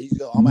Carter. He's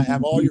going, I'm going to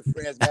have all your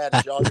friends mad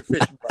at you, all your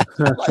fishing buddies."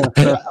 I'm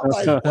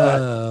like, "What?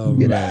 Oh,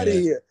 Get man. out of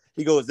here."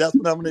 He goes, "That's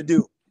what I'm going to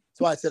do."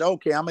 So I said,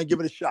 "Okay, I'm going to give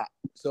it a shot."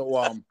 So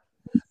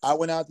I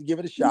went out to give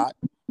it a shot.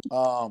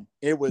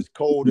 It was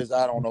cold as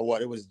I don't know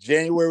what. It was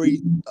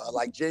January,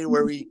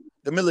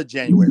 the middle of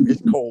January.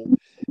 It's cold.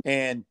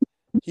 And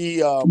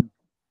I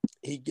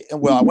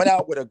went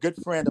out with a good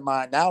friend of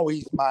mine. Now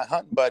he's my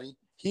hunting buddy.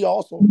 He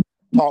also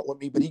taught with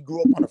me, but he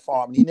grew up on a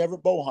farm and he never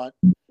bow hunt.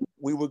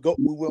 We was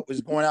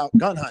going out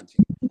gun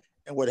hunting,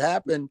 And what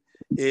happened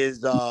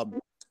is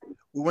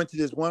we went to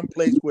this one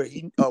place where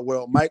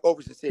Mike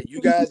Overson said, "You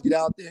guys get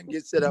out there and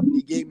get set up." And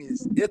he gave me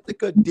this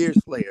Ithaca Deer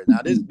Slayer. Now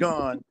this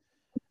gun,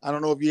 I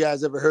don't know if you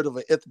guys ever heard of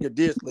an Ithaca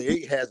Deer Slayer.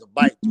 It has a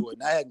bite to it.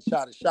 And I hadn't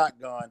shot a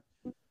shotgun,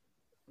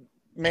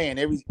 man,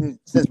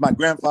 since my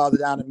grandfather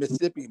down in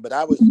Mississippi. But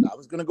I was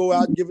gonna go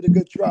out and give it a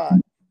good try,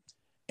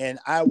 and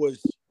I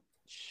was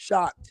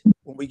shocked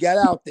when we got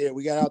out there.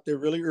 We got out there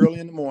really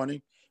early in the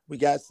morning. We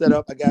got set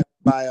up. I got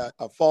by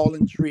a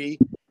fallen tree,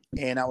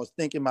 and I was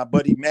thinking my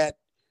buddy Matt.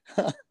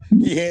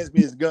 He hands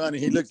me his gun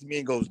and he looks at me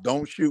and goes,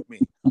 "Don't shoot me."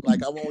 I'm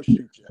like, "I won't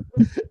shoot you."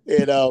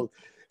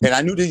 And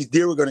I knew these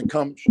deer were going to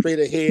come straight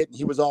ahead. And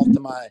he was off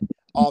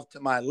to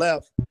my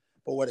left.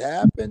 But what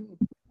happened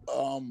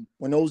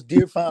when those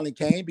deer finally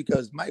came,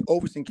 because Mike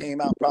Overson came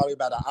out probably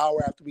about an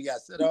hour after we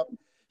got set up,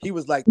 he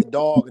was like the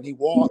dog and he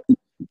walked.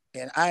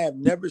 And I have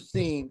never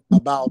seen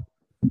about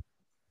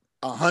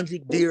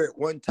 100 deer at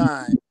one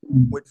time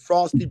with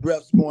frosty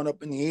breaths going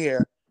up in the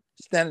air,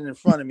 standing in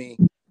front of me,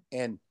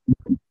 and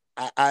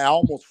I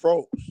almost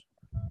froze.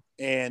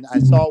 And I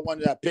saw one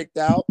that I picked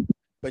out,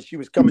 but she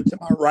was coming to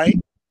my right,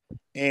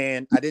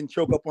 and I didn't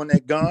choke up on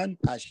that gun.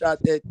 I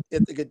shot that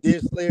Ithaca Deer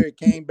Slayer. It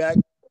came back,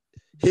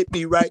 hit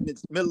me right in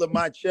the middle of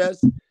my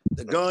chest.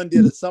 The gun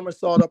did a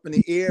somersault up in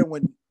the air,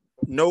 went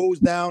nose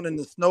down in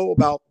the snow,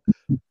 about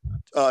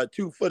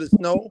 2 foot of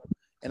snow.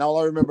 And all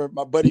I remember,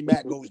 my buddy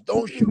Matt goes,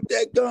 "Don't shoot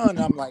that gun." And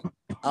I'm like,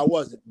 I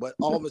wasn't. But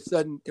all of a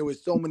sudden, it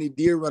was so many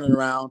deer running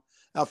around.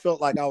 I felt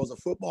like I was a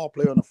football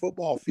player on a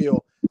football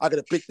field. I could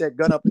have picked that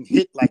gun up and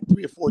hit like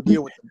 3 or 4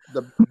 deer with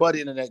the butt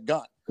end of that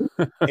gun.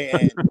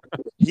 And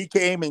he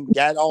came and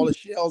got all the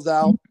shells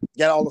out,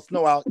 got all the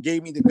snow out,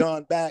 gave me the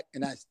gun back.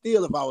 And I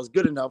still, if I was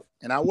good enough,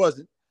 and I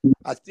wasn't,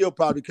 I still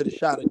probably could have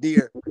shot a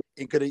deer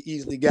and could have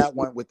easily got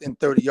one within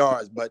 30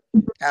 yards. But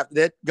after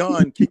that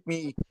gun kicked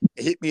me,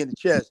 it hit me in the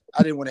chest,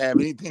 I didn't want to have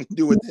anything to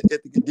do with the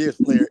Ithaca Deer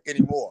Slayer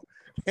anymore.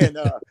 And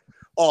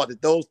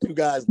did those two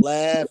guys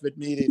laugh at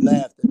me? They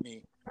laughed at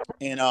me.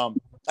 And I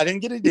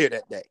didn't get a deer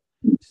that day.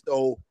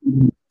 So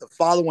the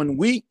following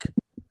week,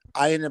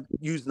 I ended up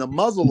using a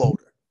muzzle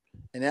loader.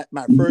 And that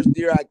my first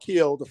deer I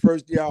killed, the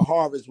first deer I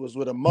harvested was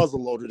with a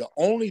muzzle loader. The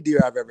only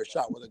deer I've ever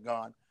shot with a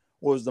gun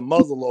was the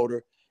muzzle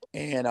loader.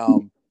 And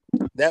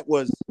that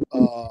was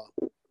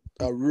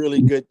a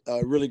really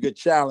good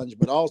challenge.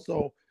 But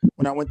also,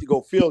 when I went to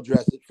go field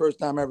dress it, first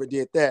time I ever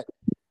did that,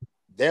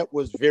 that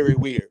was very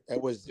weird.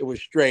 It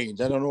was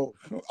strange. I don't know.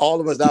 All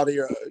of us out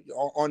here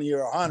on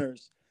here are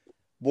hunters.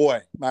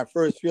 Boy, my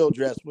first field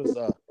dress was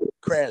a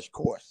crash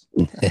course.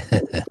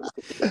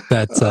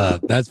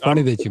 That's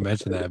funny that you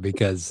mentioned that,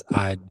 because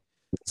I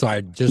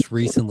just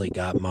recently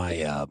got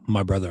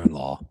my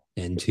brother-in-law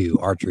into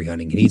archery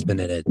hunting, and he's been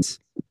in it.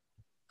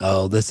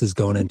 Oh, this is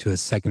going into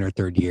his 2nd or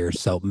 3rd year.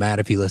 So Matt,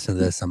 if you listen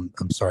to this, I'm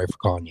sorry for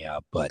calling you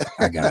out, but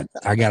I got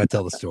to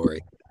tell the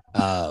story.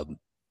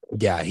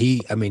 Yeah,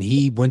 he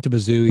went to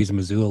Mizzou. He's a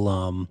Mizzou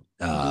alum.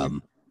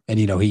 And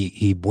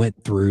he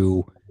went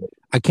through,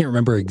 I can't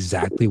remember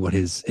exactly what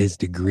his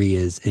degree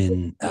is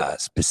in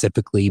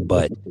specifically,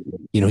 but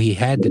he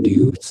had to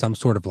do some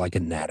sort of like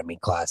anatomy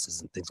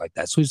classes and things like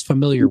that. So he's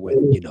familiar with,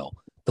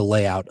 the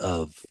layout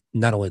of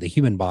not only the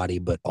human body,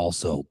 but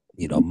also,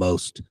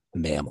 most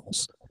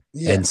mammals.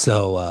 Yeah. And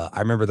so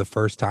I remember the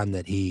first time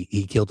that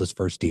he killed his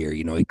first deer,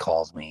 he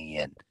calls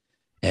me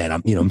and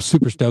I'm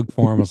super stoked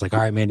for him. I was like,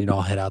 "All right, man,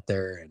 I'll head out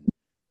there." And,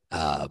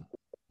 I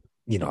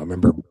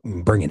remember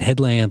bringing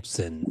headlamps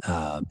and,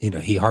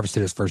 he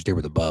harvested his first deer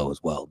with a bow as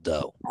well,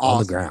 doe, on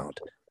the ground.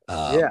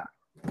 Yeah.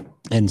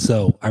 And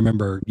so I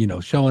remember,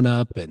 showing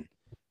up and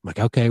I'm like,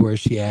 "Okay,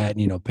 where's she at?"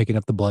 And, picking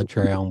up the blood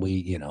trail, and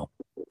we,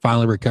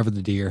 finally recovered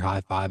the deer,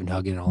 high five and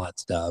hugging and all that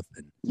stuff.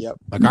 And yep.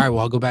 Like, all right, well,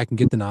 I'll go back and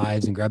get the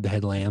knives and grab the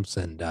headlamps.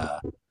 And I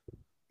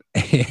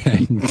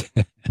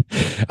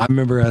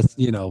remember us,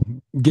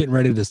 getting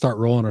ready to start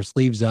rolling our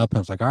sleeves up. And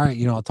I was like, "All right,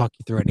 I'll talk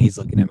you through it." And he's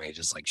looking at me,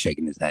 just like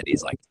shaking his head.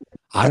 He's like,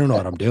 "I don't know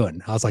what I'm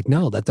doing." I was like,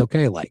 "No, that's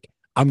okay. Like,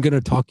 I'm going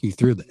to talk you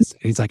through this."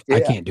 And he's like,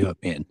 "I can't do it,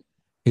 man."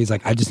 He's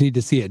like, "I just need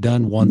to see it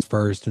done once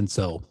first." And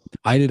so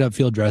I ended up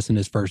field dressing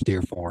his first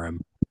deer for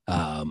him.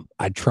 I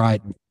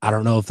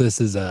don't know if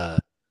this is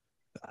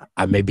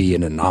I may be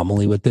an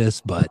anomaly with this,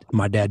 but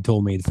my dad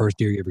told me the first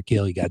deer you ever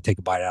kill, you got to take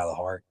a bite out of the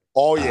heart.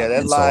 Oh yeah,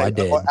 that line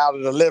out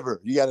of the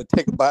liver. You got to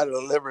take a bite of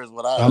the liver is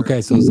what I heard.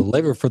 Okay, so it was the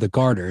liver for the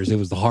Carters. It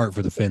was the heart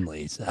for the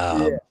Finleys.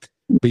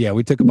 But yeah,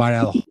 we took a bite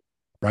out of the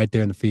right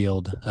there in the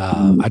field.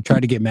 I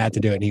tried to get Matt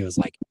to do it, and he was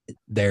like,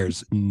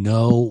 "There's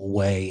no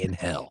way in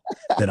hell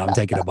that I'm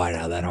taking a bite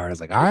out of that heart." I was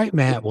like, "All right,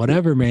 Matt,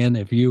 whatever, man.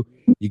 If you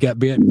got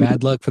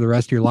bad luck for the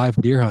rest of your life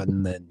deer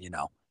hunting, then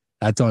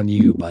that's on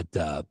you." But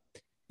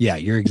yeah,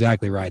 you're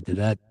exactly right. To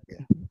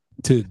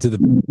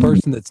the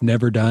person that's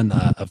never done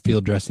a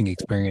field dressing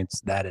experience,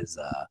 that is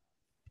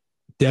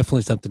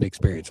definitely something to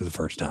experience for the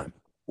first time.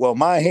 Well,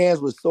 my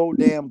hands were so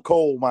damn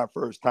cold my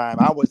first time.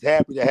 I was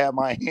happy to have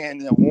my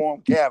hand in a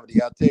warm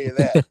cavity. I'll tell you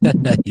that.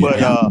 Yeah.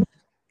 But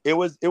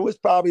it was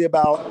probably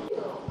about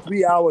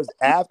 3 hours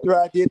after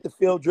I did the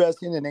field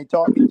dressing and they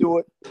taught me through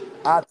it,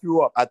 I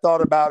threw up. I thought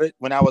about it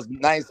when I was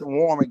nice and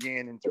warm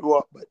again and threw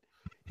up. But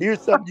here's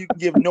something you can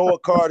give Noah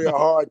Carter a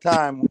hard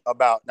time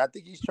about. And I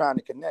think he's trying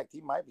to connect. He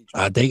might be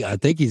trying. I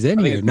think he's in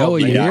here. it's Noah, called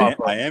you Lady here?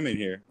 Papa. I am in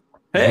here.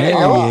 Hey, There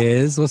Noah. he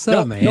is. What's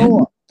up, man?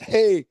 Noah,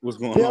 hey, What's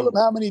going tell on? him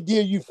how many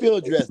deer you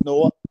field dressed,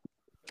 Noah.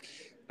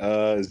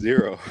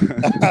 0.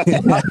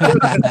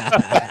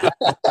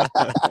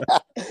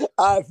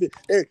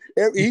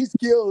 He's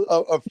killed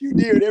a few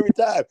deer every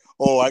time.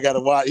 Oh, I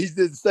gotta watch. He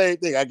did the same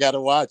thing. I gotta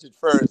watch it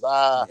first.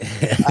 I'm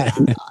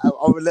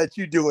gonna let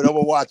you do it. I'm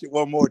gonna watch it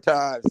one more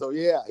time. So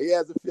yeah, he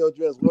hasn't field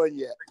dressed one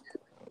yet.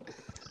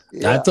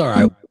 Yeah. That's all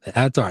right.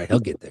 That's all right. He'll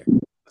get there.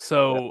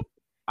 So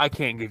I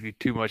can't give you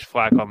too much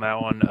flack on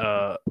that one.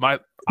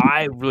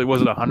 I really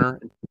wasn't a hunter.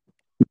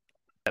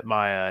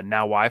 My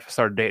now wife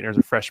started dating her as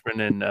a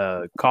freshman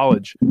in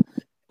college,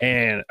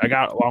 and I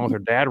got along with her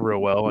dad real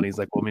well. And he's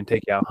like, "Well, let me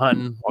take you out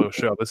hunting. I'll go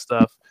show you all this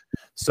stuff."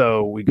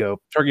 So we go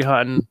turkey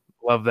hunting.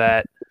 Love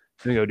that.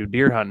 Then we go do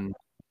deer hunting.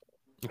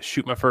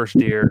 Shoot my first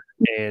deer,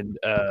 and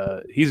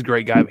he's a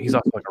great guy, but he's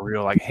also like a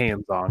real like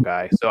hands-on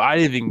guy. So I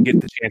didn't even get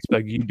the chance to be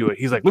like, "You do it."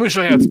 He's like, "Let me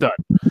show you how it's done."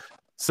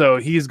 So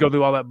he's going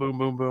through all that boom,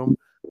 boom, boom.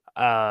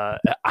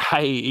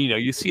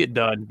 You see it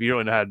done, but you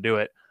don't know how to do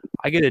it.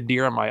 I get a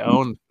deer on my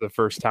own for the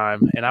first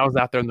time, and I was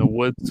out there in the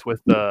woods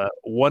with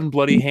one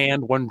bloody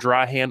hand, one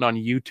dry hand on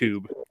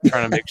YouTube,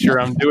 trying to make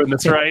sure I'm doing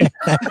this right.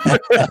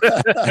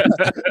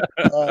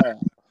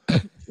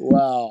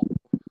 Wow.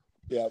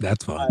 Yeah,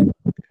 That's fine.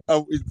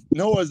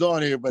 Noah's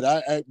on here, but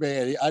I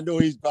know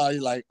he's probably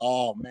like,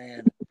 oh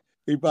man.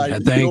 He probably,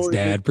 Thanks,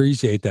 Dad.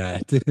 Appreciate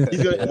that.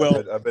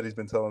 I bet he's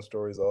been telling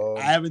stories all.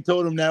 I haven't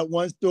told him that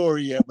one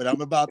story yet, but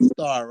I'm about to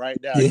start right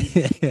now.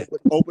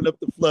 Open up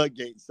the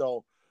floodgates.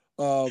 So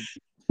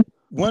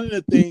one of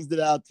the things that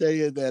I'll tell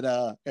you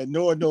that and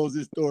Noah knows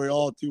this story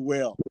all too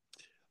well.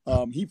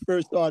 He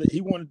first started,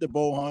 he wanted to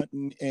bow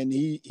hunting, and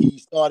he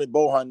started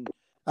bow hunting.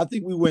 I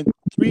think we went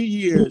 3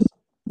 years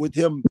with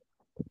him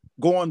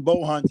going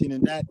bow hunting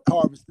and not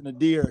harvesting a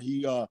deer.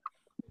 He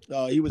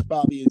was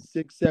probably in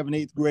 6th, 7th,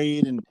 8th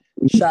grade and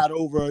shot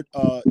over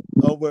a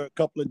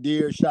couple of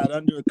deer, shot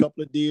under a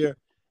couple of deer.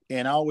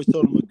 And I always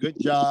told him, a good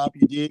job,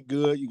 you did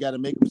good, you got to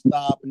make them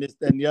stop and this,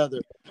 that, and the other.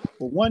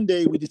 But one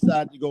day we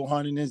decided to go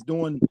hunting. It's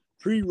doing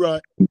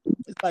pre-rut.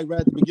 It's like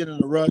right at the beginning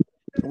of the rut.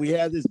 And we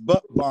had this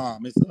buck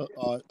bomb. It's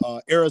a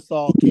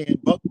aerosol can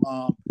buck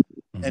bomb.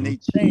 Mm-hmm. And they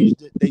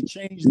changed it. They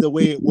changed the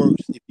way it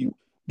works. If you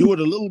do it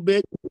a little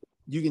bit,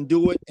 you can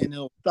do it and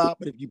it'll stop.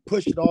 But if you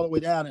push it all the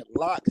way down, it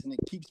locks and it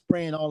keeps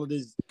spraying all of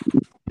this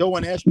dough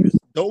and estrus,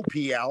 dough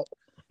pee out.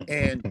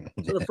 And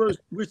so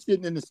we're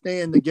sitting in the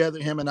stand together,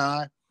 him and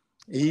I.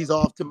 He's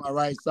off to my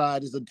right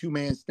side. It's a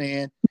 2-man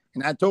stand.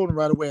 And I told him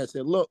right away, I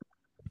said, look,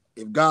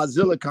 if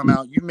Godzilla come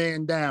out, you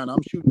man down.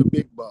 I'm shooting a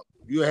big buck.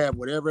 You have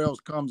whatever else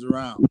comes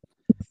around.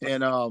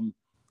 And I'm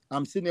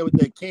sitting there with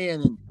that can.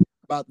 And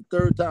about the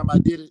third time I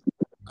did it,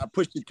 I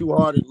pushed it too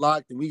hard. It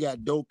locked. And we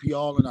got dough pee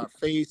all in our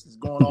face. It's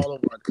going all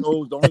over our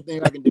clothes. The only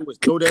thing I can do is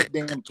throw that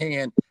damn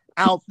can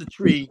out the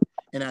tree.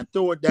 And I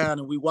throw it down.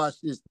 And we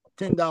watched this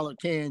 $10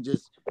 can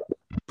just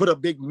put a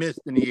big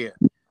mist in the air.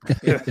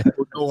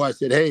 And I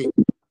said, hey,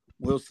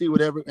 we'll see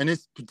whatever. And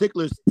this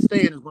particular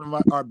stand is one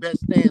of our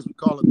best stands. We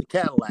call it the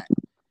Cadillac.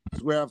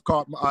 It's where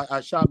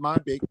I shot my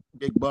big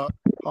buck,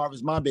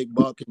 harvest my big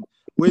buck, and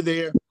we're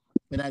there.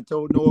 And I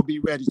told Noah, be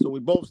ready. So we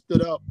both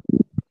stood up.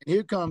 And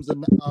here comes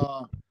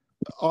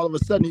all of a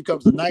sudden, here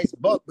comes a nice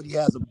buck, but he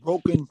has a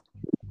broken,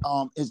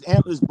 his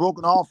antlers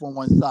broken off on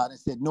one side. I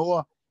said,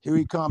 Noah, here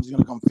he comes. He's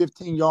gonna come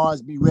 15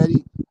 yards. Be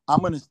ready.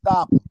 I'm gonna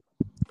stop him.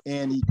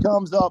 And he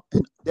comes up,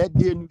 and that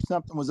deer knew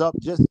something was up.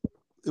 Just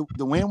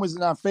the wind was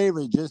in our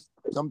favor. Just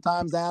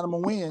sometimes the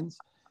animal wins,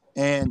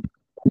 and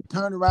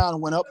turned around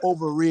and went up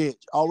over a ridge.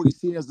 All we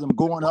see is them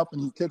going up,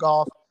 and he took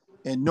off.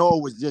 And Noah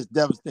was just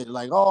devastated,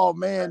 like, "Oh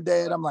man,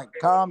 Dad." I'm like,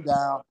 "Calm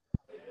down."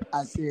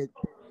 I said,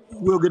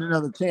 "We'll get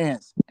another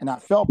chance," and I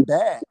felt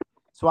bad,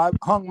 so I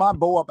hung my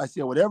bow up. I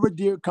said, "Whatever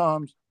deer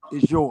comes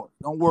is yours.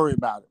 Don't worry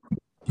about it.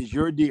 It's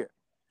your deer."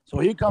 So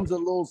here comes a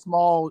little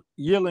small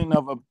yearling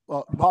of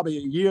probably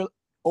a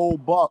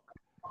year-old buck,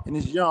 and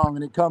it's young,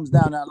 and it comes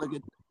down. I look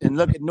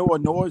at Noah.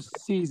 Noah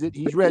sees it.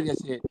 He's ready. I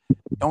said,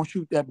 "Don't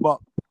shoot that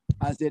buck."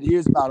 I said,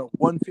 "Here's about a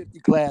 150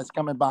 class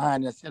coming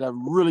behind." I said, "A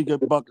really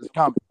good buck is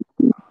coming."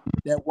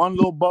 That one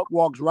little buck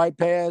walks right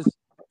past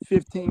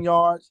 15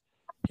 yards.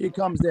 Here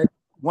comes that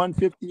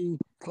 150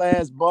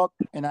 class buck,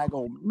 and I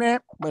go,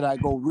 man, but I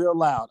go real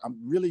loud. I'm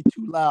really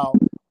too loud.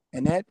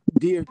 And that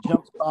deer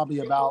jumps probably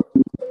about,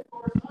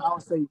 I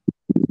would say,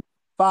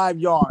 5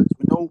 yards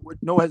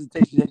with no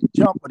hesitation. It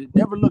jumped, but it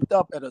never looked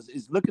up at us.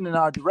 It's looking in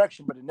our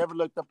direction, but it never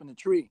looked up in the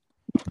tree.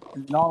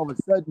 And then all of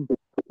a sudden,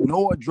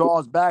 Noah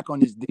draws back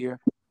on his deer,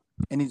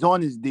 and he's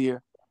on his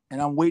deer,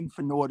 and I'm waiting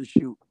for Noah to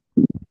shoot.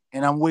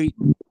 And I'm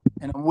waiting.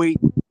 And I'm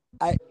waiting.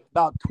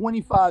 About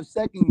 25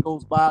 seconds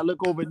goes by. I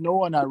look over at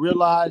Noah and I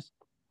realize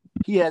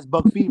he has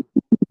buck fever.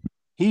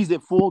 He's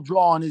at full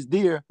draw on his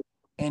deer,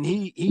 and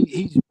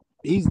he's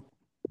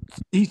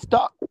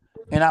stuck.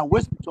 And I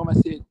whispered to him, I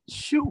said,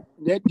 shoot.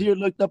 And that deer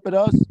looked up at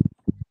us,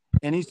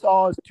 and he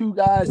saw us two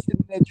guys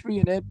sitting in that tree,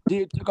 and that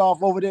deer took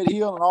off over that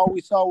hill, and all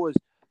we saw was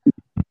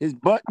his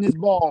butt and his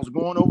balls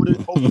going over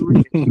the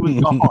ridge. He was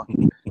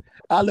gone.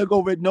 I look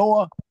over at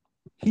Noah.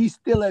 He's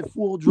still at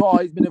full draw.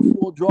 He's been at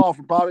full draw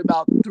for probably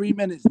about 3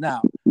 minutes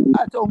now.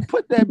 I told him,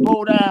 put that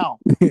bow down.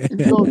 And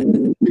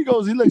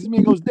he looks at me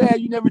and goes, Dad,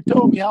 you never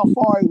told me how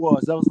far he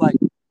was. I was like,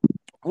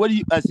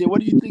 I said,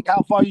 what do you think,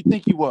 how far you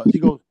think he was? He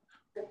goes,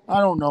 I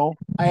don't know.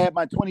 I had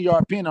my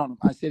 20-yard pin on him.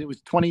 I said, it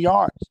was 20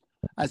 yards.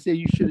 I said,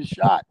 you should have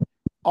shot.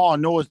 Oh,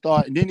 Noah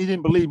thought, and then he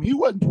didn't believe me. He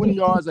wasn't 20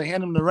 yards. I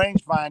handed him the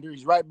rangefinder.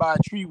 He's right by a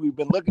tree we've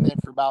been looking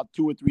at for about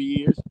 2 or 3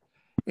 years.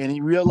 And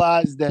he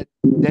realized that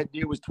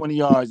deer was 20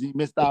 yards. He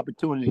missed the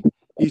opportunity.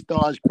 He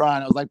starts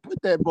crying. I was like,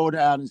 put that bow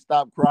down and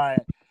stop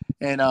crying.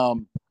 And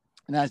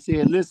I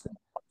said, listen,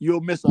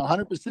 you'll miss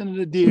 100% of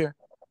the deer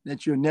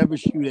that you'll never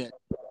shoot at.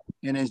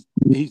 And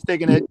he's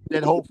taking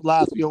that whole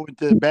philosophy over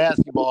into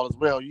basketball as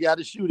well. You got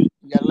to shoot it.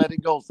 You got to let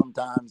it go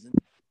sometimes and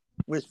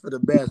wish for the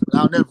best. But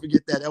I'll never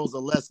forget that. That was a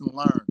lesson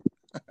learned.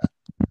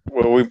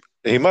 Well,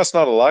 he must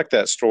not have liked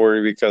that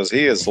story because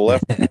he has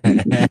left. He'll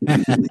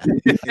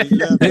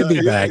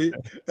be back.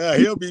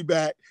 He'll be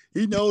back.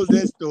 He knows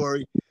that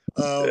story.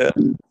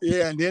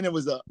 Yeah, and then it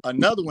was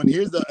another one.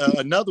 Here's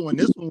another one.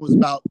 This one was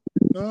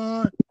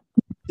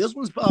this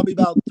one's probably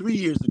about 3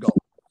 years ago.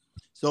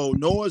 So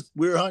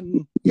we're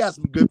hunting. He got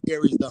some good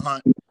areas to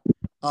hunt.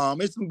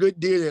 It's some good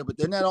deer there, but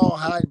they're not all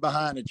hiding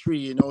behind a tree.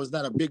 You know, it's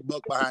not a big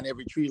buck behind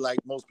every tree like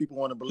most people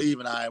want to believe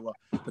in Iowa.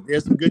 But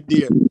there's some good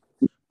deer.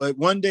 But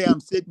one day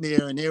I'm sitting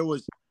there and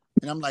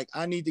I'm like,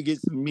 I need to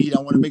get some meat. I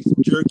want to make some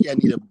jerky. I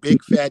need a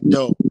big fat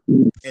doe.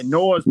 And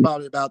Noah's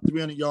probably about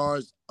 300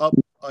 yards up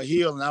a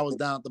hill, and I was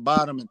down at the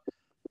bottom. And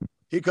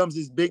here comes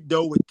this big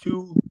doe with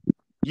 2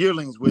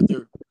 yearlings with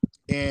her,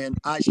 and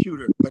I shoot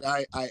her. But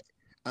I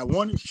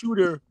want to shoot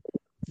her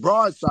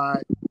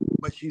broadside,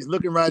 but she's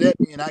looking right at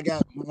me, and I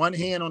got one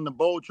hand on the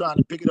bow trying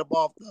to pick it up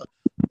off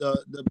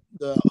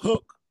the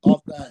hook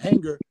off the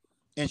hanger,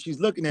 and she's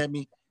looking at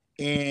me,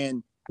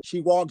 and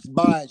she walks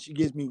by and she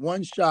gives me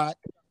one shot.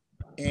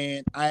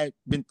 And I've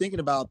been thinking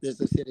about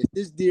this. I said,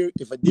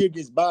 if a deer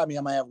gets by me,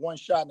 I might have one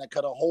shot, and I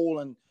cut a hole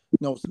in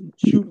some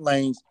shooting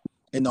lanes.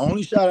 And the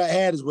only shot I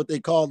had is what they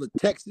call the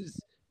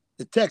Texas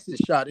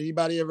shot.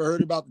 Anybody ever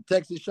heard about the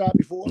Texas shot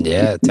before?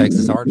 Yeah,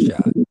 Texas hard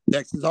shot.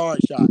 Texas hard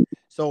shot.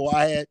 So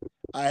I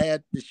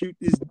had to shoot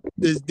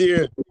this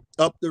deer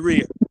up the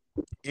rear,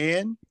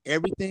 and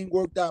everything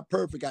worked out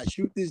perfect. I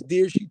shoot this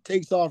deer, she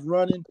takes off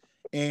running,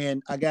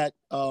 and I got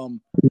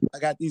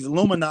these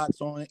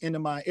Luminox on the end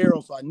of my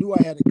arrow, so I knew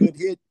I had a good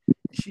hit.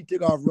 She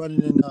took off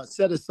running and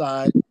set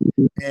aside,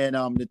 and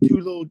the 2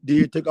 little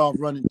deer took off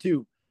running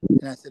too.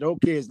 And I said,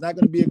 okay, it's not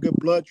going to be a good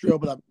blood trail,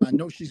 but I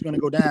know she's going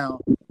to go down,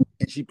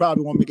 and she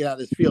probably won't make it out of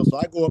this field. So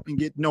I go up and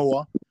get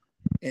Noah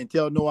and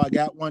tell Noah I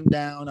got one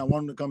down. I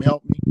want him to come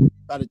help me.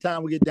 By the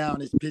time we get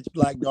down, it's pitch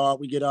black dark.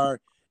 We get our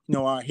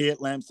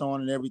headlamps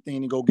on and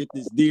everything to go get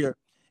this deer.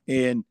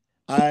 And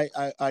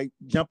I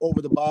jump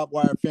over the barbed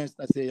wire fence.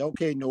 I say,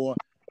 okay, Noah,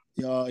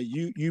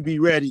 you be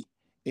ready.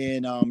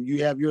 And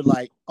you have your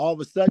light. All of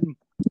a sudden,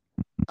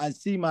 I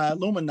see my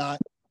Illuminat,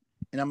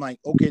 and I'm like,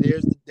 okay,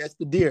 that's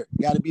the deer.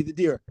 Got to be the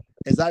deer.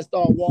 As I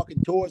start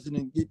walking towards it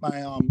and get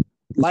my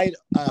light,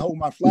 I hold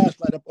my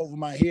flashlight up over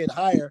my head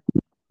higher.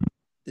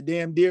 The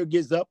damn deer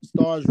gets up and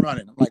starts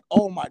running. I'm like,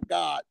 oh my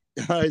God,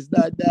 it's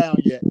not down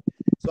yet.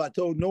 So I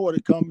told Noah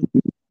to come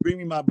and bring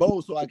me my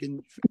bow so I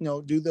can,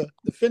 do the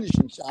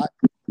finishing shot.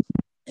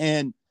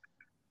 And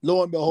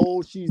lo and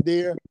behold, she's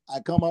there. I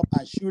come up,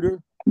 I shoot her.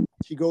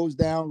 She goes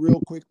down real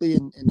quickly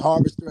and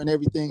harvest her and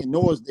everything. And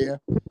Noah's there.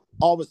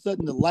 All of a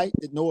sudden, the light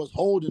that Noah's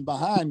holding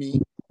behind me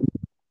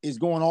is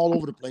going all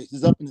over the place.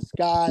 It's up in the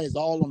sky. It's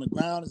all on the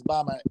ground. It's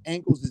by my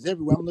ankles. It's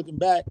everywhere. I'm looking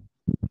back,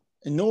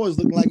 and Noah's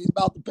looking like he's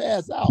about to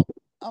pass out.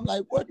 I'm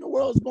like, what in the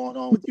world is going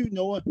on with you,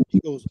 Noah?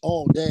 He goes,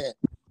 oh, Dad,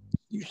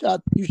 you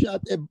shot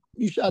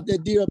that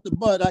deer up the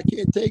butt. I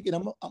can't take it.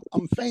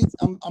 I'm faint.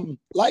 I'm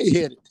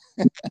lightheaded.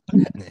 And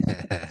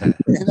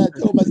I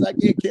told him, I said, I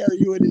can't carry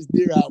you and this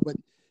deer out. But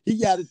he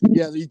got it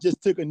together. He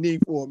just took a knee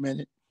for a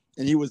minute,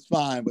 and he was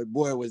fine. But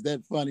boy, was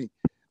that funny.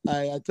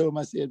 I told him,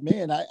 I said,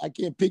 man, I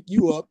can't pick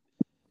you up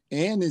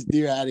and this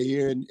deer out of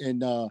here.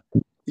 And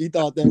he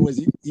thought that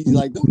was, he's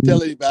like, don't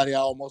tell anybody I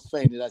almost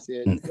fainted. I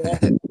said, yeah,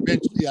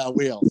 eventually I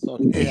will. So,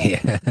 yeah.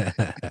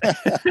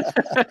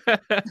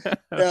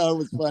 Yeah, it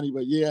was funny.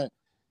 But, yeah,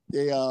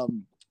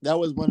 that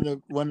was one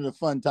of the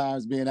fun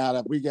times being out.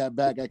 If we got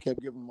back, I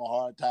kept giving him a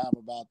hard time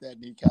about that,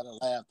 and he kind of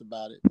laughed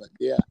about it. But,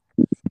 yeah.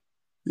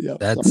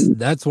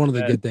 That's one of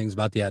the good things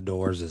about the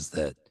outdoors is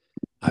that,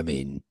 I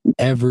mean,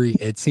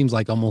 it seems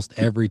like almost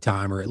every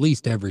time, or at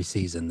least every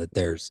season, that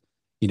there's,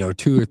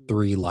 2 or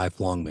 3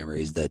 lifelong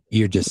memories that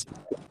you're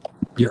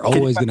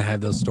always going to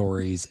have those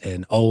stories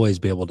and always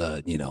be able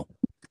to,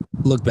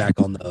 look back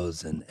on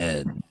those and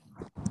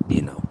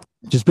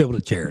just be able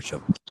to cherish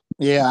them.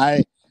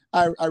 Yeah,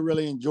 I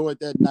really enjoyed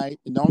that night.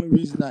 And the only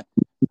reason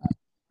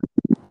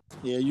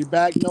you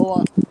back,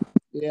 Noah?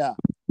 Yeah.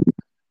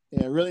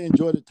 Yeah, really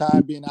enjoyed the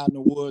time being out in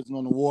the woods and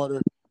on the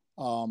water.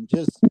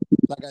 Just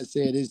like I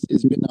said,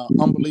 it's been an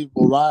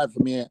unbelievable ride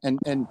for me.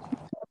 And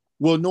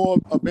will Noah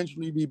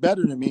eventually be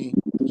better than me?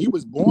 He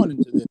was born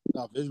into this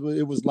stuff.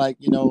 It was like,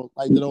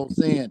 like that old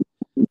saying,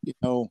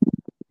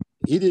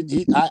 he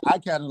didn't. I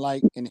kind of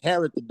like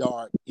inherit the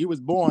dart. He was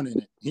born in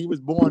it. He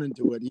was born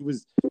into it. He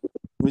was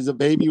a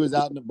baby. He was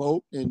out in the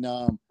boat, and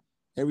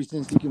ever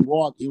since he can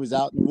walk, he was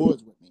out in the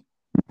woods with me.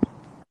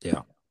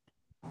 Yeah,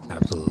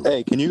 absolutely.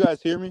 Hey, can you guys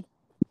hear me?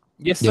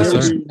 Yes, Yes,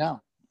 sir. sir.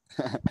 Now,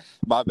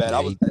 My bad.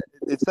 Yeah,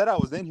 It said I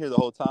was in here the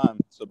whole time,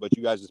 but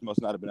you guys just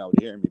must not have been able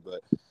to hear me.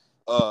 But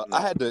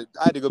I had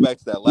to go back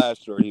to that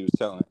last story he was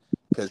telling,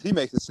 because he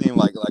makes it seem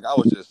like I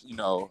was just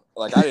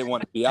like I didn't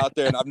want to be out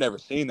there, and I've never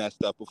seen that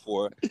stuff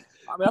before.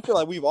 I mean, I feel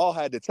like we've all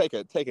had to take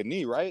a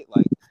knee, right?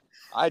 Like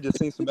I just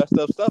seen some messed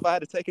up stuff. I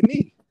had to take a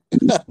knee.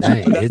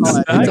 Hey,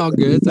 it's all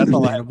good. It's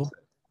understandable.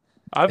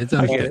 It's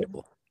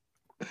understandable.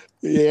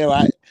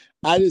 Yeah,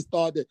 I just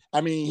thought that.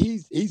 I mean,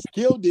 he's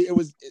killed it. It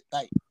was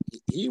like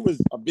he was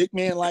a big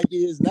man like he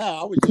is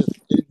now.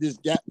 It just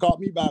caught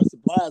me by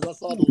surprise. I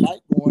saw the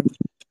light going.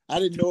 I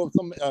didn't know if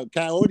some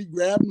coyote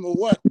grabbed him or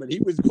what, but he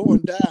was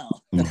going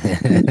down.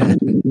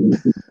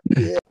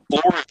 Yeah.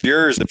 Floor is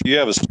yours if you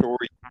have a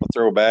story you want to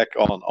throw back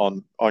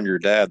on your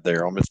dad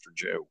there, on Mr.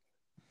 Joe.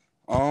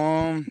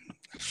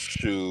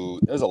 Shoot,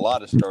 there's a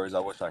lot of stories I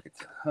wish I could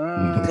tell.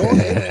 I'm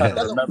trying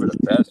to remember the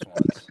best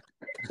ones.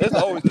 There's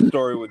always a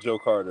story with Joe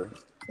Carter.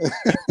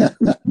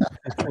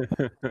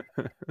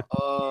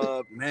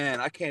 Man,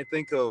 I can't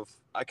think of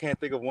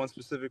one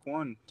specific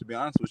one, to be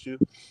honest with you.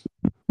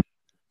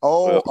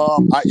 Oh,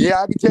 I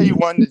can tell you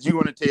one that you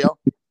want to tell.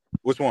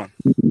 Which one?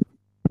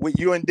 With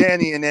you and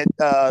Danny in that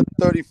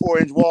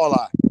 34-inch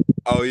walleye.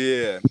 Oh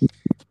yeah,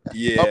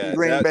 Up in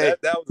Green Bay.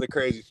 That was a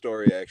crazy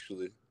story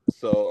actually.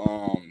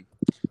 So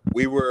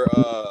we were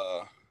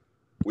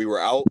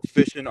out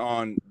fishing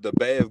on the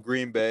Bay of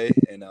Green Bay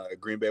in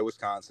Green Bay,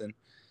 Wisconsin,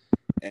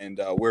 and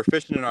we're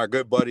fishing in our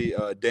good buddy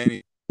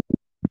Danny.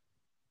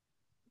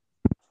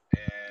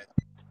 And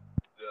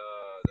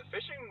the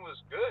fishing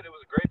was good. It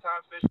was a great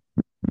time fishing.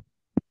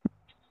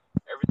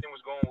 Everything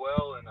was going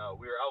well, and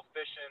we were out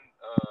fishing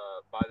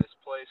by this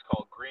place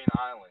called Green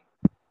Island,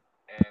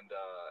 and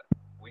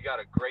we got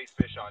a great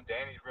fish on.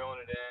 Danny's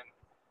reeling it in.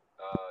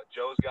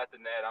 Joe's got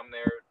the net. I'm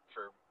there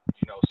for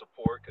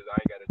support because I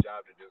ain't got a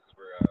job to do because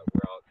we're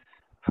out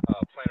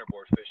planer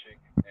board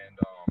fishing, and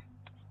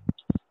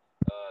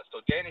so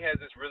Danny has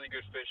this really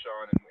good fish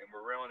on, and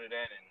we're reeling it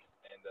in,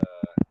 and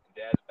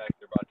Dad's back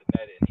there about to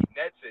net it, and he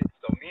nets it.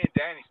 So me and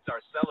Danny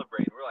start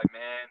celebrating. We're like,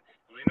 man,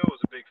 we knew it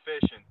was a big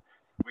fish, and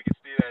we could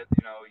see that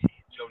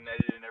Joe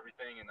netted it and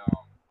everything, and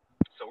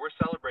so we're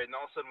celebrating.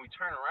 All of a sudden, we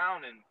turn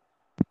around and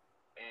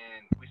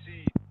we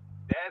see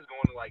Dad's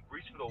going to like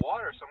reach for the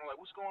water. So I'm like,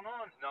 what's going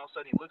on? And all of a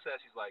sudden, he looks at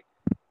us. He's like,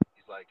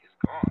 it's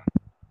gone.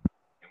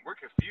 And we're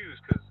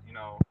confused because we're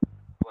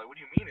like, what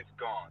do you mean it's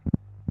gone?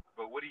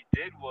 But what he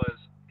did was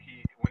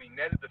when he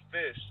netted the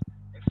fish,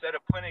 instead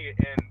of putting it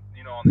in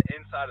on the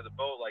inside of the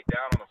boat, like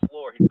down on the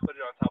floor, he put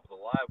it on top of the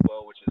live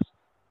well, which is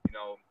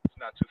it's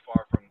not too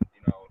far from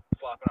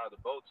flopping out of the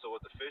boat. So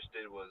what the fish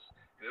did was,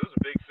 it was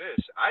a big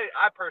fish.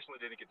 I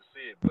personally didn't get to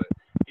see it, but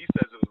he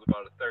says it was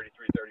about a 33,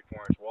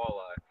 34-inch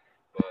walleye.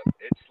 But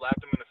it slapped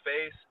him in the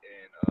face,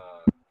 and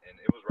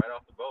it was right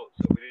off the boat.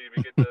 So we didn't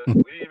even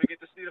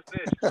get to see the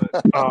fish. But,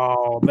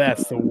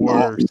 that's the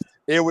worst.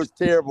 It was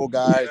terrible,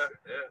 guys.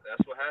 Yeah,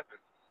 that's what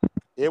happened.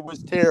 It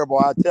was terrible.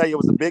 I tell you,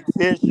 it was a big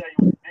fish,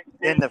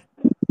 and the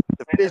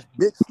fish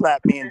bitch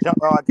slapped me and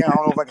jumped. I don't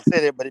know if I can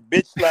say that, but it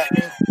bitch slapped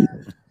me,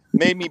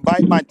 made me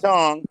bite my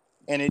tongue,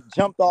 and it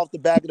jumped off the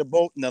back of the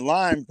boat, and the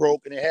line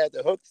broke, and it had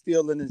the hook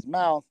still in his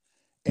mouth,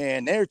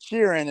 and they're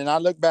cheering, and I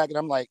look back, and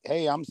I'm like,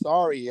 hey, I'm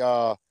sorry,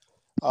 I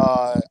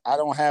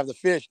don't have the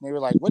fish. And they were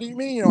like, what do you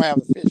mean you don't have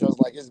the fish? I was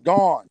like, it's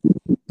gone.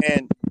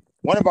 And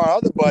one of our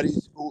other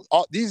buddies,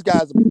 these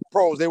guys are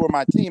pros, they were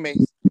my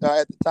teammates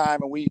at the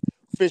time, and we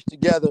fished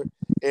together,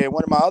 and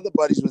one of my other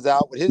buddies was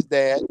out with his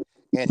dad,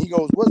 and he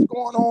goes, what's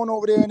going on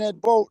over there in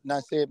that boat? And I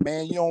said,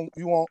 man, I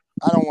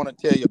don't want to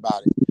tell you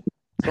about it.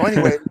 So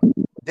anyway,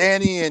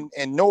 Danny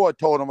and Noah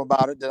told him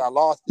about it, that I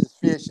lost this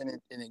fish,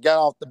 and it got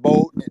off the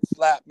boat, and it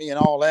slapped me and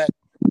all that,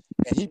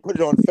 and he put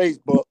it on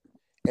Facebook,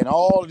 and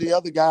all of the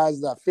other guys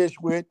that I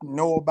fished with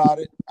know about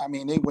it. I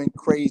mean, they went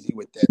crazy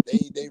with that.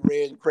 They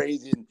ran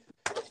crazy, and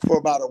for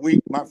about a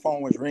week, my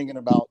phone was ringing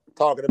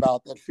talking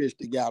about that fish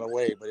that got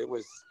away, but it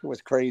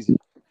was crazy.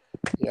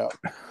 Yeah.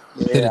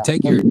 Did it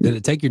take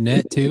your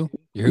net too?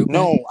 Your hoop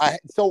No, net?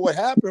 So what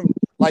happened,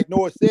 like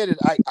Noah said,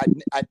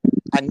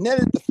 I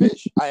netted the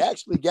fish. I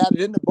actually got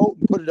it in the boat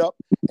and put it up,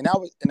 and I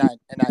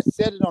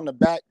set it on the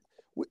back.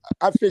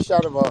 I fish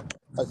out of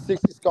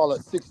it's called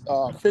a six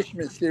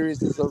fisherman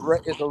series. It's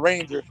a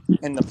Ranger,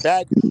 and the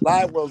back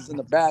live well's in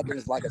the back, and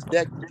it's like a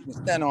deck you can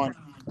stand on.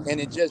 And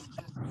it just,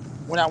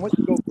 when I went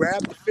to go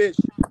grab the fish,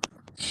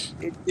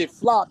 it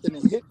flopped and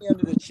it hit me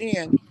under the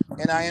chin,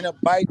 and I ended up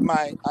biting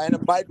my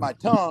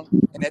tongue.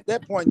 And at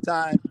that point in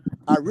time,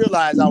 I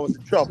realized I was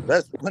in trouble.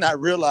 That's when I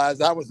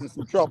realized I was in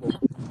some trouble.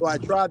 So I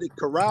tried to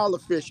corral the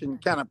fish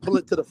and kind of pull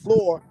it to the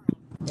floor,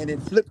 and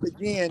it flipped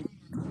again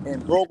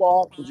and broke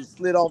off and just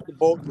slid off the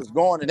boat and was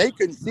gone. And they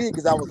couldn't see it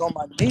because I was on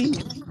my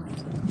knees,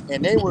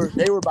 and they were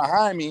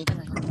behind me,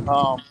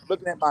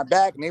 looking at my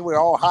back, and they were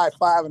all high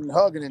fiving and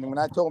hugging. And when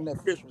I told them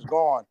that fish was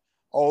gone,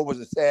 oh, it was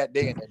a sad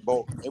day in that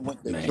boat. It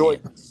went the joy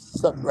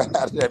sucked right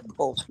out of that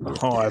boat.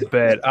 Oh, I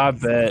bet.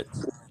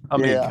 I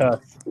mean, cuss.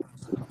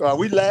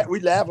 We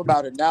laugh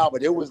about it now,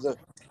 but it was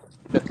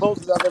the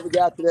closest I've ever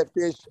got to that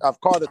fish. I've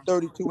caught a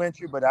 32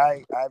 incher, but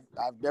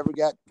I've never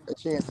got a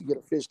chance to get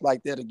a fish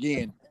like that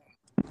again.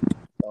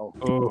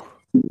 So,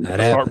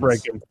 that's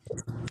heartbreaking.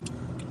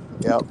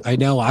 Yep. I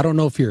know. I don't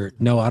know if you're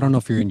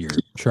in your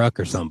truck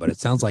or something, but it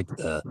sounds like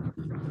the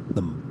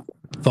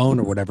phone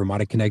or whatever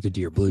might have connected to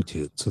your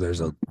Bluetooth.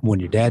 So when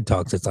your dad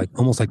talks, it's like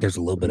almost like there's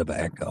a little bit of an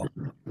echo.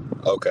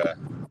 Okay.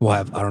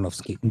 I don't know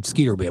if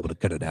Skeeter will be able to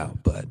cut it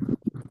out, but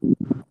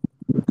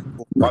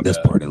my this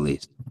bad. part at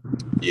least.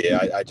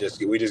 Yeah,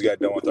 we just got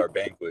done with our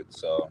banquet,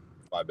 so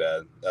my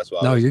bad. That's why.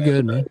 No, you're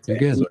good, man. You're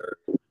good.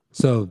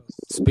 So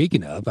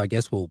speaking of, I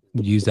guess we'll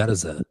use that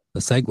as a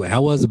segue.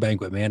 How was the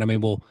banquet, man? I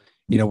mean,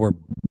 we're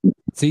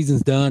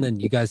season's done,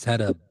 and you guys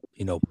had a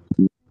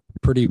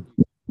pretty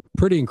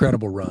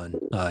incredible run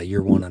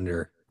year one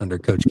under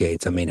Coach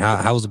Gates. I mean,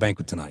 how was the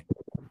banquet tonight?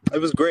 It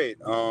was great.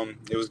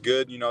 It was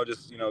good.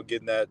 Just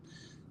getting that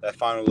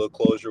final little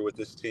closure with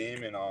this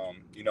team, and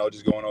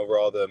just going over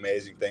all the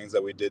amazing things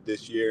that we did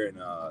this year and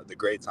the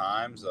great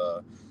times.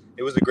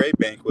 It was a great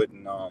banquet,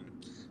 and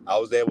I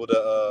was able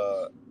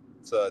to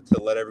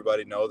let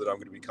everybody know that I'm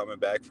going to be coming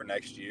back for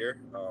next year.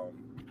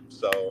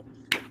 So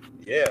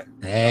yeah.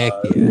 Heck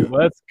yeah.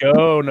 Let's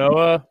go,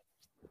 Noah.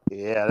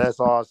 Yeah, that's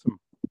awesome.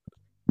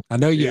 I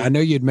know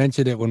you'd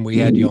mentioned it when we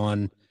had you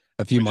on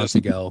a few months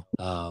ago.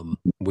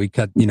 We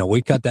cut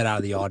that out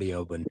of the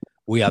audio, but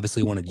we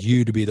obviously wanted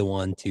you to be the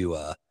one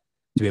to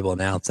be able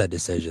to announce that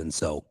decision.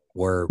 So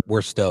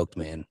we're stoked,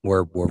 man.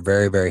 We're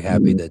very, very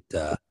happy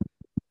that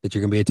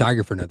you're gonna be a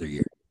Tiger for another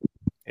year.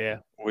 Yeah.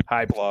 We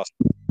lost.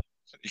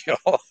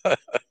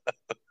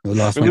 We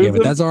lost my game,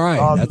 but that's all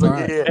right. That's all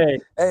right.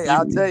 Hey,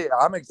 I'll tell you,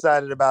 I'm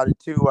excited about it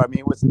too. I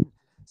mean, with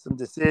some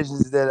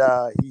decisions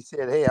that he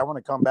said, hey, I want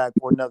to come back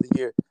for another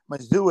year.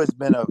 Mizzou has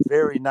been a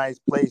very nice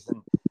place,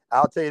 and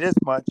I'll tell you this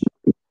much.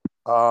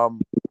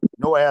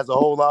 Noah has a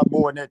whole lot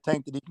more in that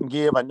tank that he can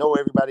give. I know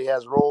everybody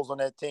has roles on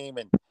that team,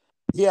 and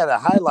he had a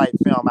highlight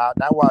film out,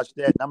 and I watched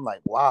that, and I'm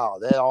like, wow,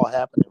 that all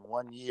happened in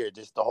 1 year,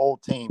 just the whole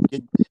team.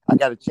 I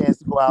got a chance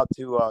to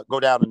go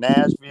down to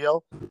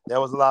Nashville. That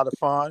was a lot of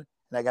fun,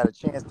 and I got a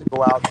chance to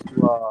go out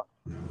to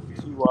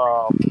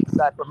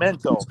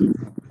Sacramento,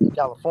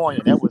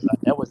 California.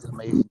 That was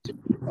amazing too.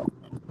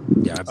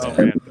 Yeah, I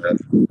bet.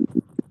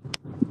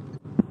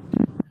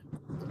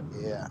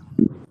 Yeah.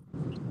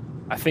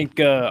 I think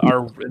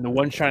in the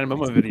one China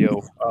Momo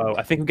video,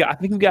 I think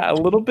we got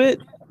a little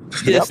bit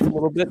pissed, a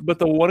little bit, but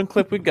the one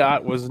clip we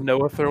got was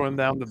Noah throwing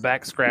down the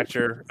back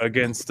scratcher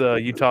against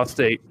Utah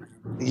State.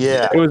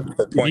 Yeah, it was.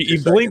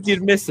 You blinked,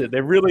 you'd miss it.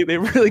 They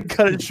really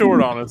cut it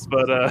short on us,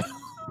 but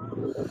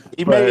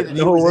he made it.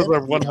 Noah was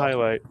our one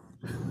highlight.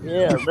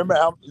 Yeah, remember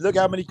look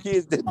how many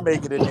kids didn't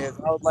make it in there.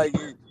 So I was like,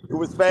 it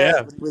was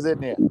fast, but he was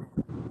in there.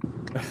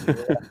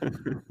 Yeah.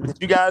 Did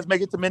you guys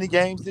make it to many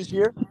games this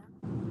year?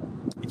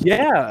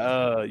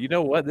 Yeah, you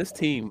know what? This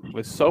team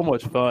was so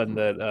much fun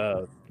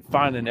that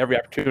finding every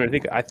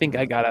opportunity. I think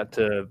I got out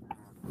to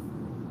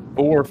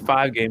 4 or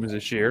 5 games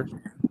this year.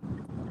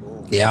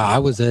 Yeah, I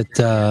was at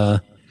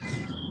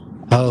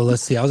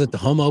let's see, I was at the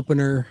home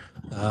opener.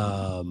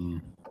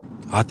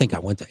 I think I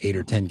went to 8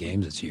 or 10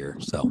 games this year.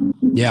 So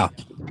yeah,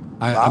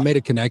 I made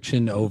a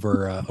connection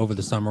over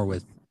the summer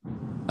with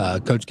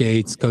Coach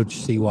Gates, Coach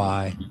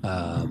CY,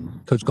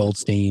 Coach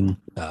Goldstein.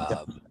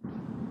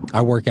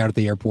 I work out at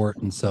the airport,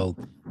 and so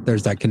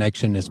there's that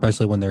connection,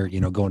 especially when they're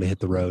going to hit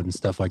the road and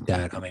stuff like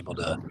that. I'm able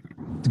to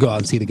go out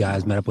and see the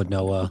guys. Met up with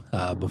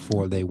Noah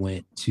before they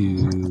went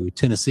to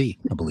Tennessee,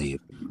 I believe.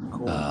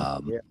 Cool.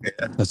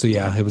 So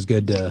yeah, it was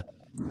good to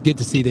get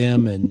to see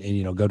them and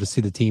go to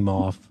see the team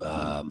off.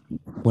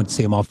 Went to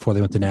see them off before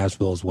they went to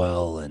Nashville as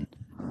well, and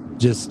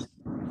just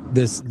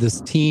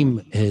this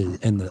team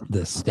and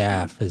the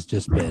staff has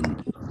just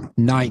been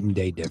night and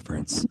day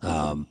difference.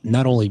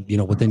 Not only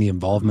within the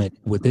involvement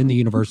within the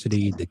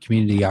university, the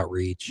community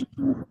outreach,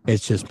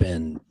 it's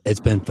been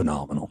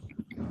phenomenal.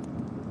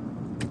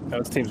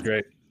 This team's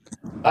great.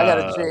 I got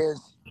a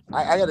chance.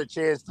 I got a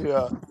chance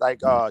to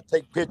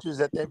take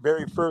pictures at that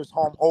very first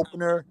home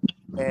opener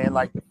and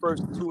like the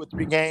first 2 or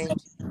 3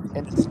 games,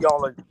 and to see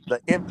all of the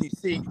empty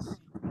seats.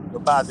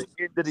 But by the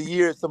end of the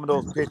year, some of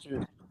those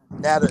pictures,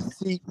 now the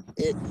seat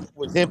it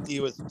was empty.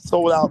 It was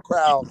sold out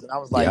crowds, and I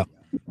was like,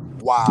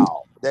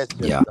 wow, that's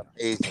just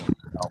amazing.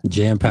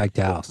 Jam-packed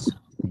house.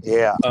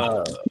 Yeah.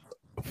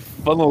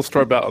 Fun little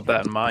story about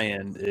that on my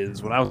end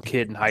is when I was a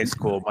kid in high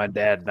school, my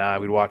dad and I,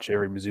 we'd watch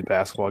every Mizzou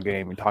basketball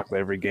game and talk about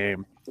every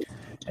game.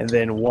 And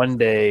then one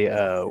day,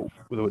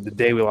 the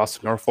day we lost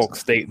to Norfolk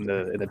State in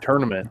the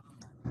tournament,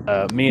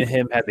 me and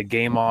him had the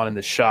game on in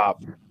the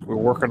shop. We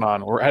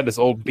had this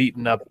old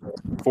beaten up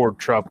Ford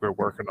truck we were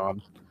working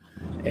on.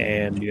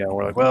 And,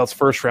 we're like, well, it's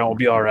first round. We'll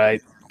be all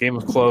right. Game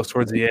was close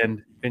towards the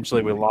end.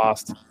 Eventually we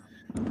lost.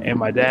 And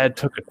my dad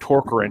took a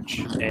torque wrench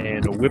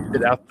and whipped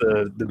it out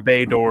the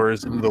bay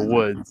doors into the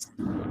woods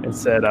and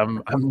said,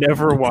 I'm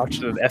never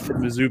watching an effing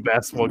Mizzou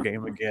basketball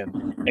game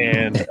again.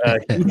 And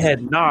he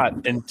had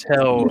not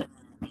until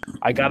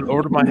I got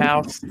over to my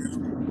house,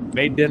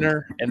 made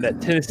dinner, and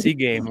that Tennessee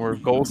game where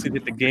Goldstein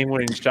hit the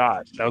game-winning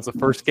shot. That was the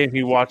first game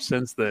he watched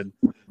since then.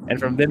 And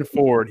from then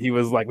forward, he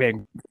was like,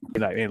 man,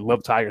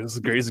 love Tigers. This is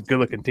great. It's a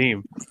good-looking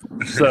team.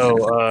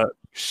 So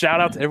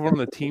shout out to everyone on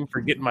the team for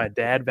getting my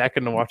dad back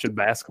into watching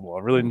basketball. I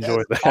really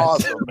enjoyed that.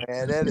 Awesome,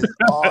 man. That is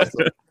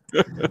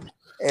awesome.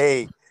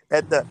 Hey,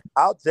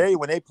 I'll tell you,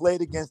 when they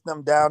played against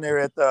them down there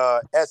at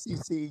the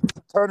SEC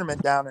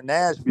tournament down in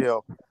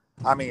Nashville,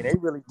 I mean, they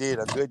really did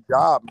a good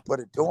job and put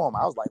it to them.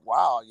 I was like,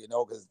 wow,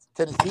 because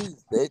Tennessee,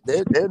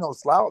 they're no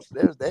slouch.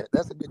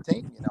 That's a good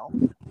team,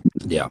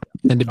 Yeah,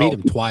 and to beat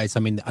them twice,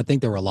 I mean, I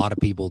think there were a lot of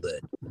people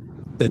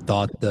that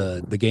thought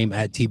the game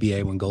at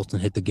TBA when Golston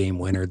hit the game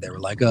winner, they were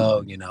like,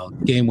 oh,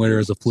 game winner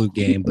is a fluke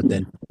game. But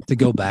then to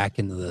go back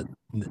into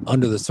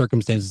under the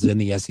circumstances in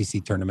the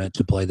SEC tournament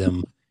to play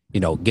them,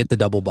 get the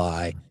double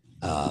bye,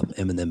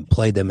 and then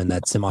play them in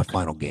that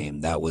semifinal game,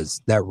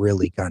 that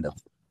really kind of,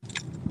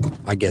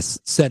 I guess,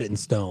 set it in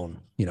stone,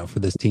 for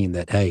this team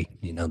that, hey,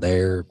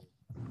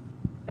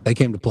 they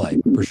came to play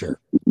for sure.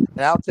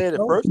 And I'll tell you,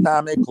 the first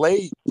time they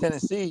played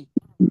Tennessee,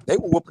 they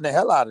were whooping the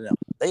hell out of them.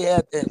 They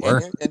had,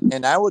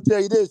 and I will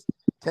tell you this,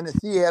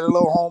 Tennessee had a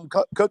little home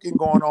cooking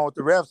going on with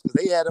the refs because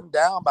they had them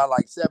down by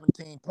like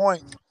 17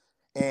 points.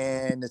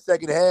 And the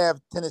second half,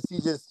 Tennessee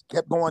just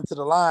kept going to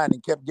the line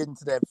and kept getting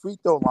to that free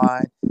throw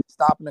line,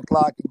 stopping the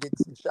clock and getting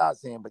some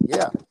shots in. But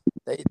yeah,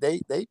 they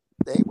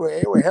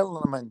were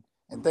handling them,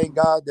 and thank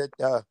God that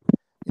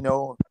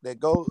that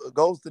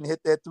Golston hit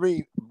that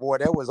three. Boy,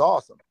 that was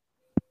awesome.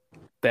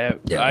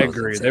 I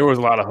agree. There was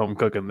a lot of home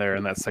cooking there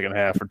in that second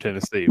half for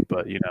Tennessee,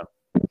 but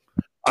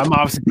I'm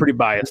obviously pretty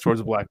biased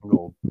towards the black and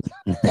gold.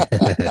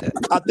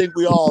 I think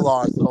we all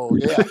are. So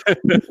yeah,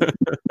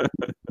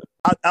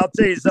 I'll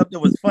tell you something that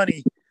was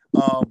funny.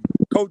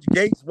 Coach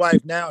Gates'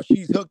 wife now,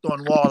 she's hooked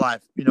on walleye.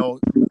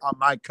 On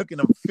my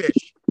cooking of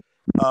fish.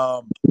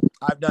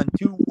 I've done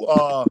 2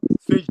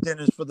 fish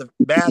dinners for the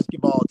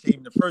basketball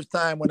team. The first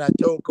time when I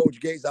told Coach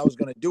Gates I was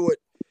going to do it,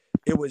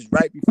 it was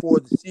right before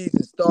the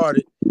season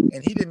started,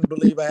 and he didn't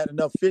believe I had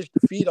enough fish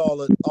to feed all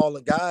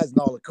the guys and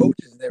all the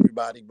coaches and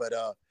everybody. But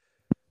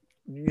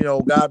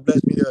God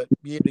bless me to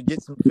be able to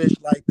get some fish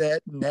like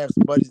that and have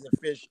some buddies that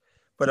fish.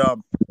 But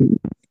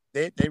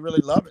they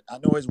really love it. I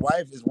know his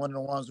wife is one of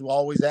the ones who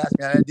always asks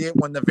me. And I did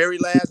when the very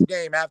last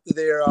game after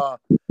their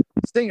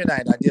senior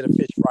night, I did a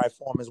fish fry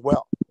for him as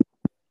well.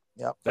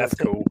 Yep, that's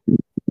cool.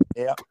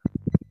 Yeah,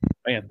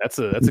 man, that's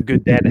a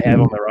good dad to have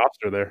on the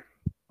roster there.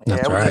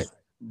 That's right.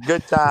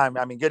 Good time.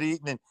 I mean, good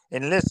eating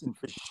and listen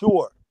for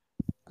sure.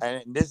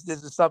 And this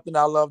is something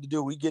I love to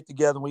do. We get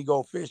together and we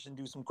go fishing,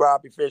 do some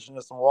crappie fishing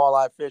or some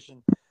walleye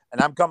fishing. And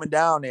I'm coming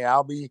down there.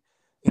 I'll be,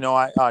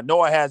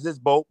 Noah has his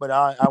boat, but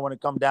I want to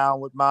come down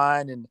with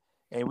mine.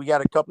 And we got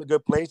a couple of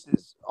good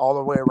places all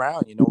the way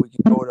around. We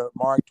can go to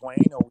Mark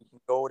Twain or we can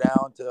go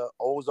down to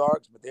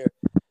Ozarks. But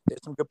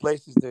there's some good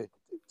places to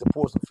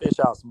pull some fish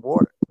out, some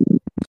water.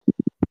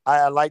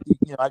 I like to,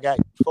 I got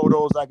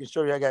photos I can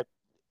show you.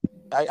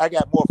 I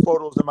got more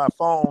photos in my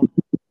phone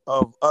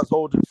of us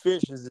holding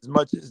fish as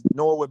much as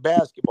Noah with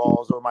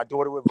basketballs or my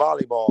daughter with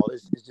volleyball.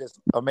 It's just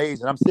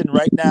amazing. I'm sitting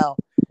right now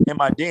in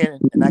my den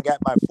and I got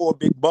my 4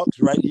 big bucks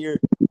right here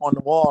on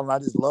the wall, and I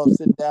just love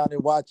sitting down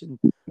and watching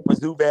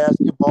Mizzou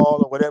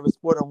basketball or whatever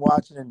sport I'm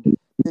watching and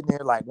sitting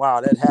there like,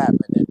 wow, that happened,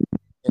 and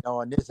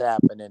and this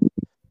happened, and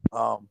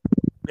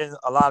been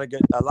a lot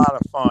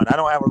of fun. I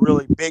don't have a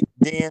really big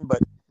den, but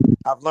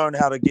I've learned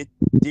how to get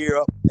deer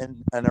up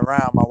and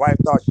around. My wife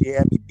thought she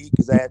had me beat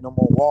because I had no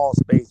more wall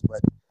space,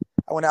 but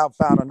I went out and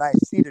found a nice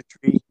cedar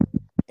tree,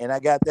 and I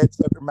got that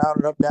sucker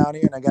mounted up down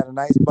here, and I got a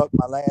nice buck.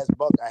 My last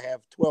buck, I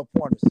have 12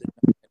 pointers sitting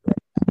right now.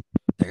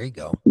 There you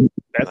go.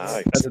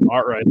 That's an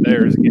art right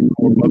there, is getting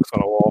more bucks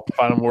on a wall,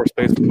 finding more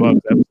space for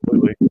bucks.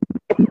 Absolutely.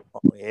 Oh,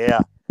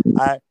 yeah.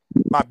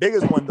 My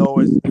biggest one though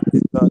is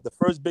the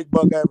first big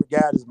buck I ever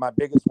got is my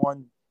biggest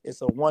one.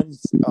 It's a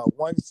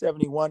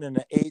 171 and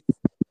an eighth,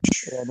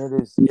 and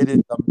it is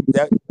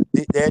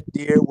that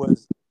deer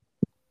was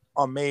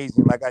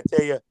amazing. Like I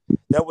tell you,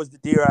 that was the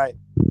deer I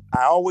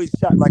always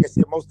shot. Like I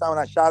said, most time when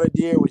I shot a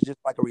deer, it was just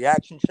like a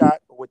reaction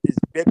shot. But with this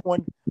big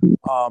one,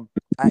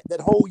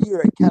 that whole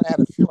year I kind of had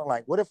a feeling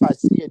like, what if I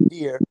see a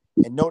deer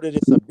and know that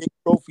it's a big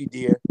trophy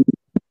deer,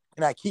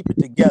 and I keep it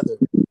together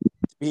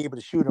to be able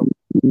to shoot him.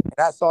 And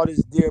I saw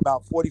this deer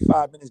about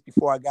 45 minutes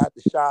before I got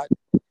the shot.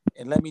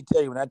 And let me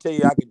tell you, when I tell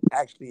you I could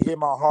actually hear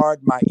my heart,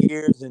 my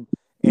ears, and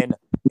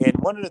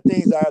one of the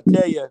things I'll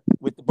tell you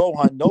with the bow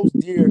hunt, those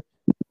deer,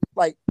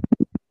 like,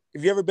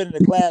 if you ever been in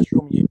a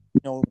classroom,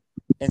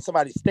 and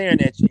somebody's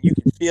staring at you, you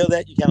can feel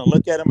that. You kind of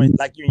look at them, and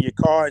like you're in your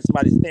car and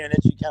somebody's staring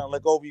at you, you kind of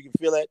look over, you can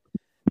feel that.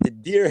 the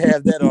deer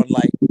have that on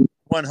like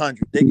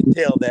 100. They can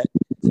tell that.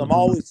 So I'm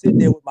always sitting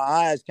there with my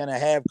eyes kind of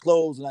half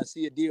closed, and I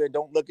see a deer and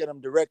don't look at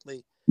them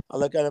directly. I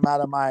look at them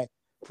out of my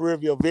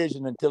peripheral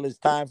vision until it's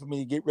time for me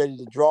to get ready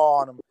to draw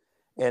on them.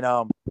 And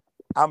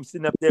I'm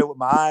sitting up there with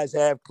my eyes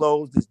half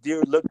closed. This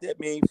deer looked at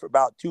me for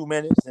about 2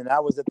 minutes, and I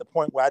was at the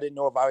point where I didn't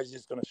know if I was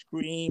just going to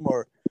scream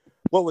or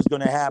what was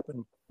going to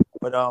happen.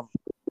 But out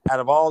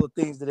of all the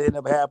things that ended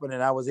up happening,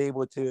 I was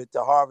able to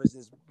harvest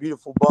this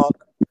beautiful buck,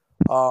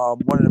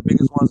 one of the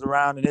biggest ones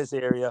around in this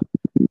area.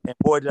 And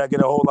boy, did I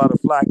get a whole lot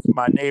of flack from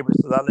my neighbors,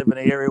 because I live in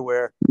an area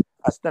where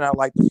I stand out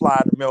like the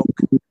fly in the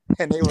milk.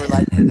 And they were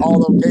like,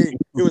 all okay.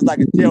 It was like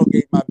a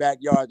tailgate in my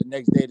backyard the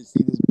next day to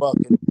see this buck.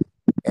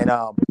 And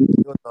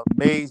it was an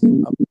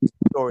amazing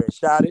story. I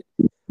shot it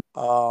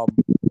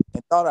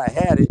and thought I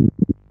had it.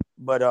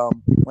 But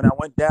when I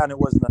went down, there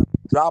wasn't a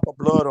drop of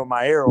blood on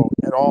my arrow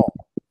at all.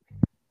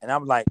 And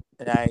I'm like,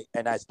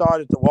 and I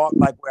started to walk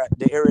like where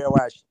the area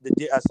where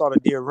I saw the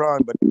deer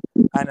run, but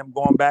I ended up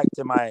going back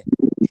to my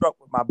truck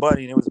with my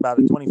buddy, and it was about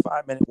a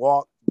 25-minute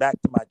walk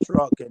back to my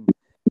truck.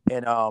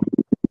 And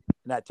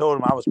I told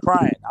him I was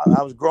crying.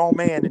 I was a grown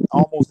man and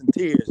almost in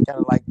tears, kind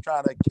of like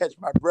trying to catch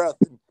my breath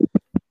and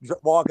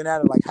walking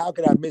at it like, how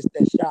could I miss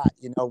that shot,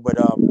 But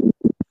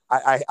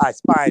I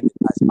spined it.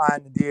 I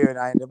spined the deer, and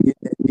I ended up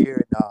getting that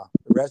deer, and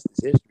the rest is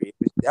history.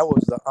 That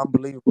was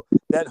unbelievable.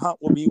 That hunt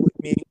will be with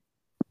me.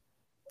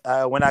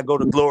 When I go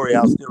to glory,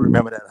 I'll still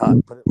remember that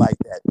hunt. Put it like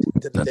that.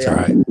 That's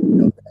right.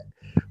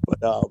 But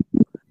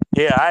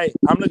yeah,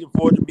 I'm looking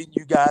forward to meeting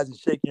you guys and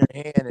shaking your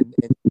hand, and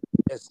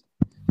it's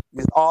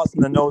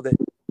awesome to know that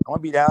I'm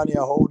gonna be down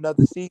here a whole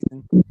nother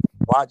season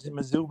watching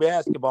Mizzou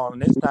basketball,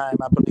 and this time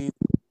I believe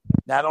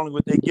not only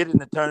would they get in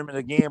the tournament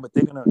again, but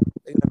they're gonna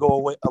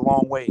go a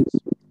long ways.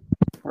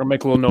 Or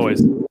make a little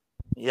noise.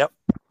 Yep,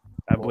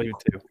 I believe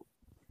it too.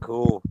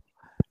 Cool.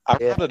 I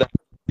wanted to ask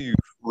you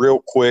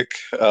real quick.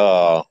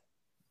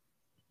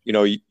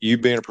 You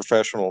being a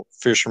professional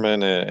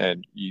fisherman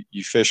and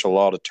you fish a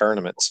lot of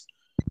tournaments.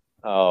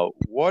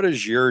 What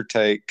is your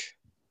take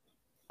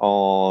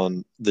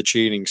on the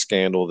cheating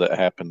scandal that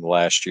happened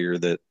last year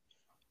that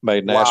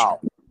made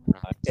national?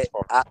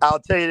 Wow. I'll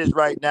tell you this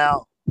right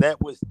now. That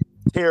was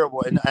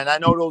terrible. And I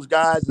know those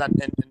guys,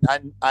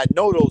 and I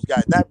know those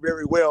guys not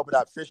very well, but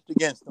I fished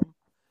against them.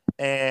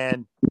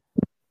 And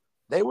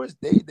they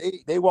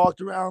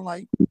walked around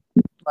like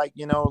they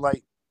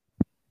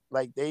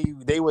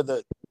were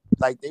the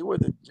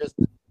just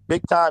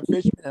big time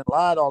fishermen and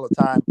lied all the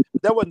time.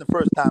 But that wasn't the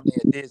first time they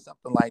had did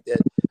something like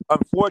that.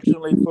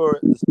 Unfortunately for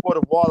the sport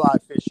of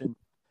walleye fishing,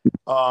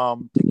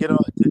 to get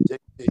on to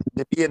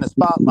be in the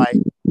spotlight,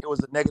 it was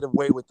a negative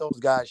way with those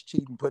guys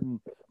cheating, putting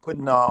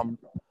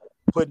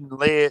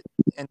lead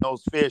in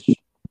those fish,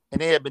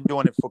 and they had been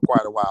doing it for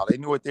quite a while. They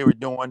knew what they were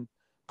doing,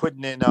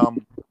 putting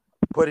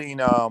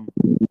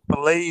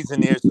fillets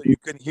in there so you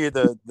couldn't hear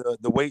the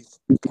weights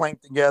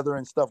clank together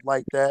and stuff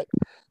like that.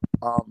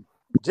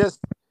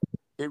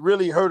 It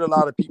really hurt a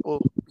lot of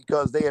people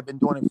because they had been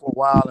doing it for a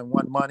while and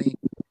won money,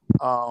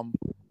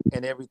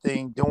 and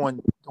everything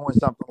doing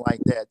something like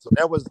that. So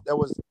that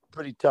was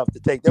pretty tough to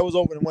take. That was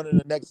over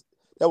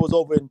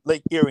in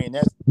Lake Erie, and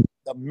that's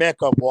the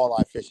mecca of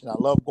walleye fishing. I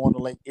love going to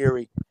Lake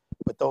Erie,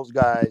 but those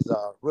guys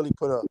really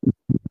put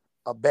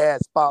a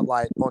bad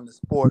spotlight on the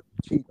sport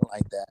cheating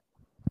like that.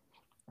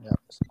 Yeah.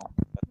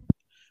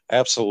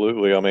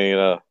 Absolutely. I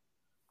mean,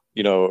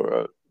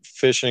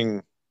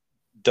 fishing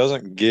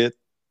doesn't get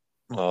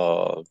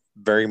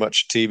very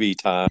much TV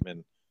time,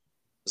 and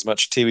as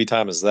much TV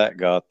time as that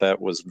got, that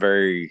was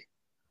very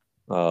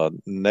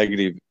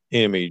negative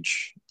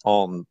image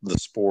on the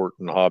sport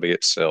and hobby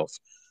itself.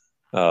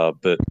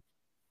 But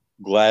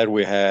glad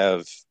we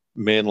have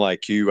men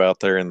like you out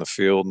there in the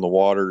field and the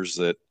waters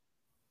that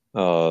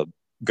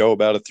go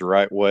about it the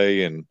right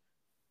way. And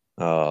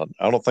I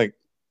don't think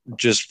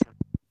just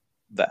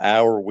the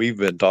hour we've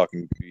been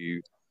talking to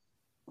you,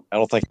 I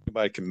don't think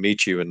anybody can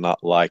meet you and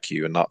not like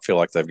you and not feel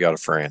like they've got a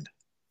friend.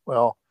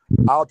 Well,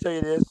 I'll tell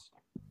you this: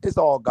 it's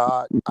all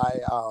God. I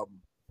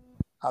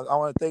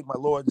want to thank my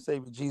Lord and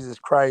Savior Jesus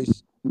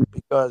Christ,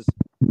 because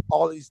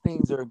all these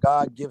things are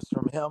God gifts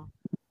from Him,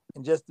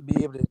 and just to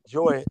be able to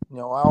enjoy it. I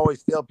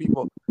always tell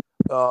people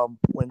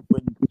when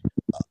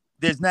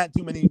there's not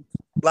too many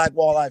black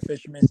walleye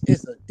fishermen,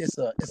 it's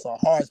a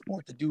hard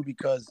sport to do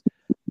because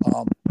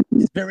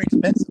it's very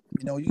expensive.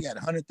 You got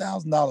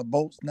 $100,000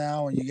 boats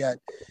now, and you got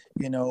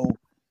 $70,000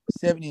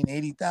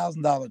 and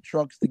 $80,000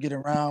 trucks to get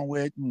around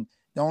with. And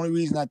the only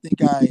reason I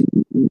think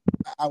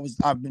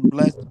I've been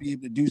blessed to be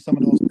able to do some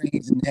of those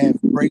things and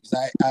have breaks.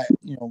 I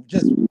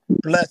just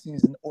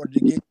blessings in order to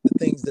get the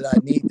things that I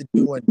need to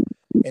do,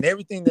 and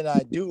everything that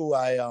I do.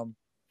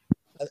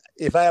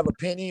 If I have a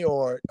penny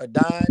or a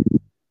dime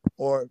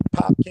or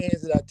pop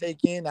cans that I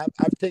take in,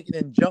 I've taken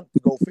in junk to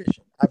go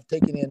fishing. I've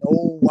taken in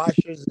old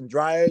washers and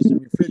dryers and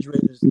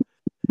refrigerators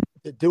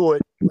to do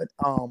it, but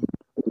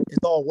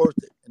it's all worth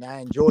it, and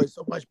I enjoy it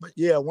so much. But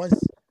yeah,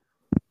 once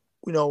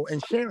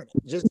and sharing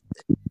it, just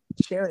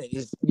sharing it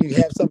is, you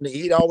have something to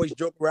eat. I always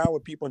joke around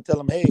with people and tell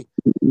them, hey,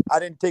 I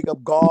didn't take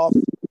up golf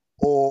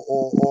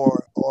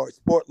or a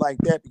sport like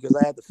that because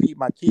I had to feed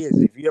my kids.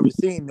 If you ever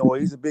seen Noah,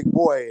 he's a big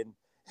boy,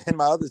 and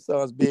my other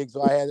son's big,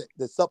 so I had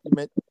to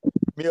supplement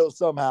meals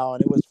somehow,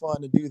 and it was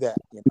fun to do that,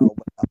 But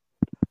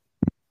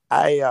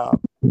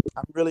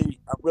I'm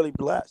really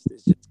blessed.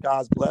 It's just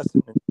God's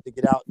blessing to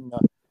get out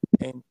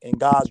in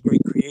God's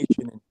great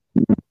creation and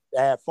to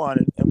have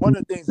fun. And one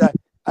of the things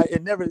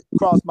it never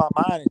crossed my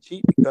mind to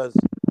cheat because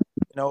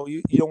you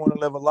don't want to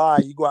live a lie.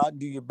 You go out and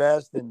do your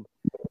best,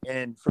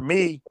 and for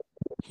me,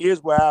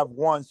 here's where I've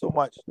won so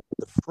much: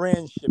 the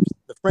friendships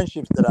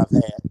that I've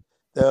had,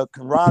 the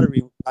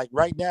camaraderie. Like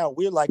right now,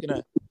 we're like in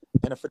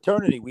a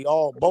fraternity. We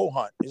all bow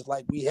hunt. It's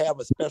like we have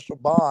a special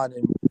bond,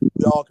 and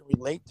we all can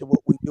relate to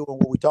what we do and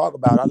what we talk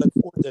about. I look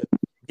forward to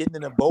getting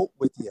in a boat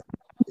with you.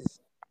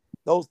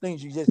 Those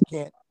things you just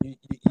can't. You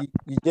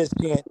just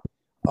can't.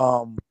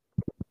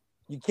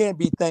 You can't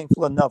be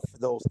thankful enough for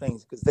those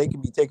things because they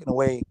can be taken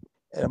away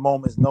at a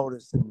moment's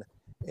notice, and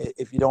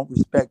if you don't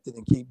respect it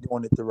and keep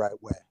doing it the right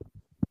way.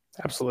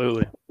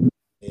 Absolutely.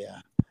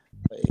 Yeah.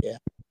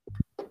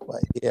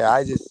 But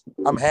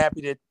I'm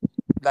happy that,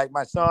 like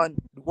my son,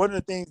 one of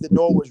the things that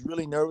Noah was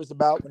really nervous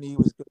about when he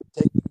was going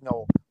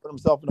to put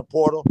himself in the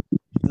portal,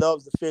 he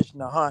loves to fish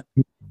and to hunt.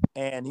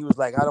 And he was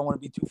like, I don't want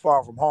to be too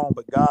far from home,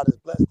 but God has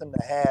blessed him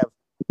to have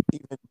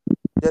even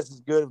just as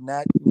good, if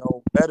not,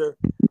 better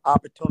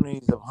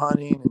opportunities of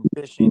hunting and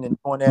fishing and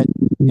doing that,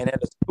 and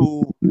at a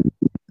school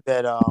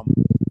that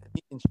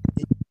he can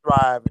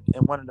thrive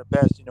and one of the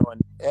best, and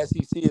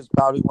SEC is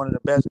probably one of the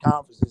best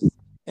conferences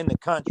in the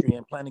country,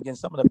 and playing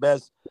against some of the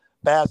best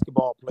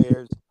basketball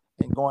players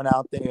and going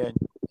out there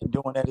and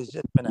doing that has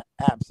just been an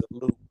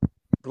absolute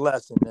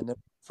blessing. And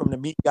from to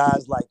meet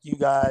guys like you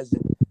guys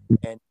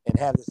and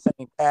have the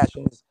same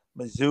passions,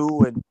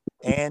 Mizzou and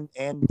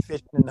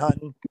fishing and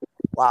hunting.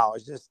 Wow,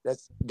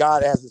 that's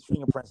God has his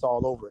fingerprints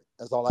all over it.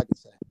 That's all I can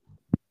say.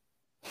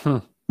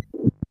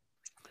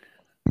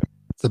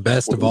 It's the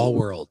best of all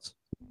worlds.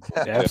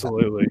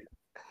 Absolutely.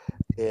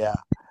 Yeah.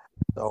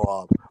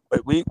 So,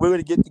 but we're going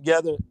to get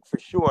together for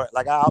sure.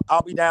 Like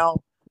I'll be down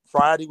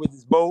Friday with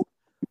this boat.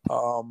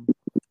 We'll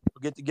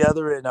get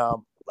together and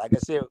like I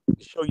said,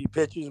 show you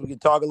pictures. We can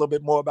talk a little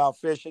bit more about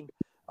fishing.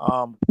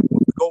 When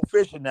we go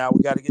fishing now,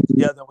 we got to get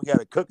together and we got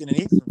to cook and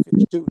eat some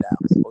fish too now.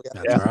 So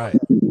That's right.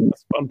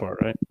 That's the fun part,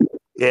 right?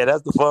 Yeah,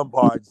 that's the fun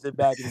part. Sit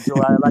back and enjoy.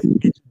 I like to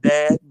meet your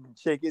dad and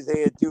shake his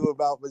hand too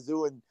about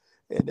Mizzou and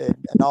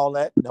all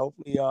that, and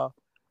hopefully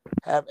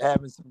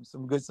having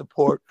some good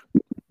support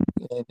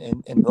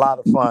and a lot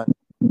of fun.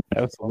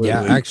 Absolutely.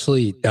 Yeah,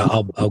 actually,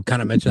 I'll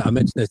kind of mention. I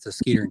mentioned this to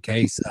Skeeter and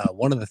Case.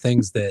 One of the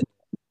things that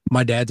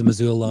my dad's a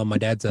Mizzou alum. My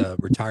dad's a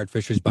retired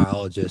fisheries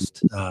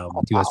biologist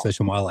with U.S. Fish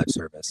and Wildlife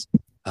Service.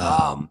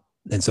 And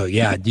so,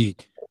 yeah,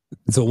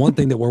 so one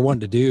thing that we're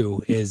wanting to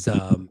do is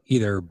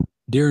either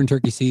during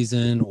turkey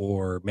season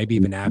or maybe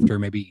even after,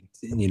 maybe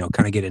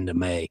kind of get into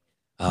May.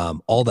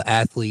 All the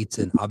athletes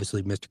and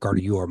obviously, Mr. Carter,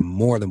 you are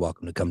more than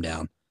welcome to come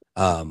down.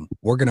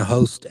 We're going to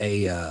host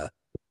a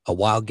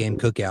wild game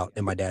cookout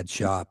in my dad's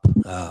shop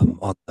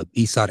on the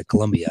east side of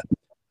Columbia.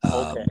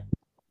 Okay.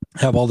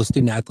 Have all the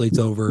student athletes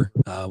over.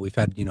 We've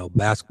had,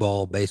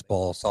 basketball,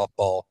 baseball,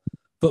 softball,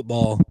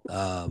 football,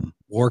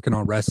 working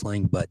on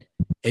wrestling, but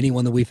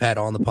anyone that we've had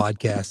on the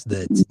podcast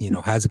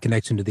that, has a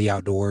connection to the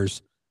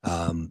outdoors,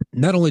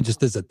 not only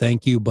just as a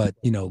thank you, but,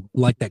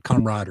 like that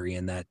camaraderie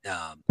and that,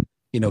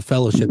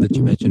 fellowship that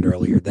you mentioned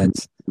earlier,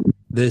 that's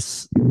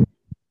this,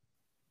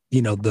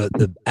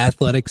 the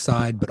athletic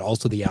side, but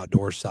also the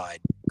outdoor side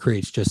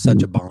creates just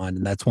such a bond.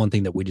 And that's one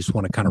thing that we just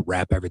want to kind of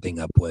wrap everything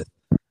up with.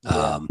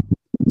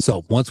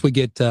 So once we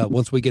get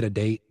a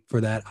date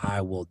for that,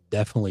 I will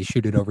definitely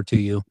shoot it over to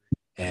you,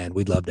 and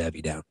we'd love to have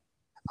you down.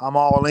 I'm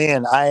all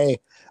in. I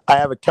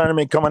have a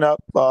tournament coming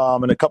up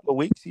in a couple of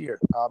weeks here.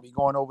 I'll be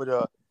going over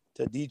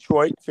to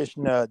Detroit,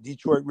 fishing the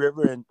Detroit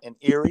River in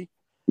Erie.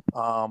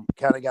 Kind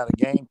of got a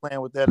game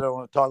plan with that. I don't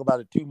want to talk about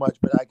it too much,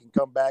 but I can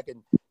come back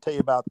and tell you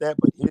about that.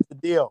 But here's the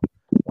deal.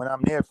 When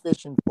I'm there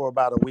fishing for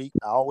about a week,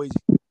 I always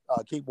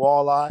keep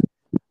walleye.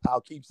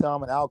 I'll keep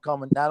some, and I'll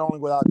come, and not only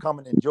will I come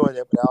and enjoy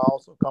that, but I'll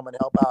also come and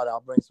help out.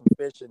 I'll bring some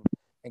fish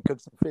and cook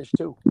some fish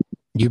too.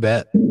 You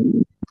bet.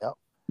 Yep.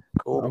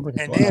 Cool.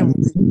 And then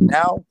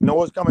now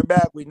Noah's coming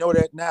back. We know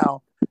that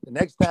now. The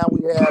next time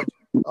we have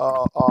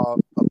a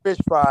fish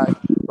fry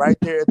right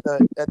there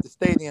at the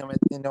stadium, at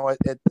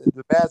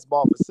the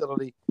basketball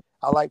facility,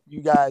 I like for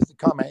you guys to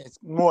come. It's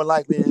more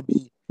likely to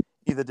be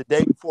either the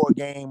day before a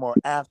game or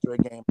after a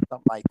game, or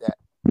something like that.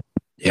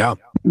 Yeah,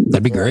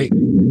 that'd be great.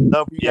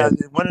 Love you guys.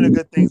 One of the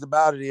good things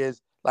about it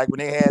is, like when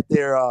they had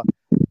their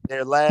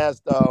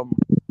last home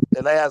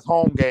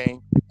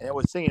game and it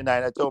was senior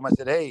night, I told them, I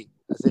said,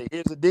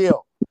 here's the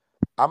deal.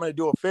 I'm gonna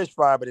do a fish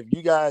fry, but if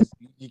you guys,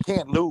 you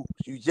can't lose.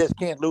 You just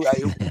can't lose.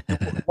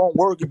 It won't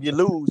work if you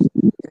lose.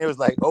 And it was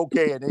like,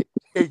 okay, and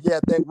they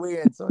got that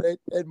win, so that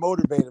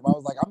motivated them. I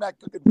was like, I'm not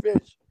cooking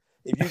fish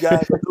if you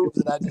guys are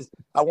losing.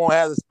 I won't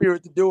have the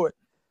spirit to do it.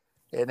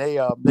 And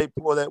they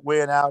pulled that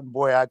win out, and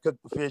boy, I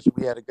cooked the fish, and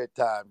we had a good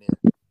time there.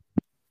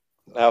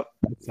 Now,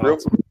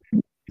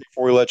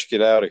 before we let you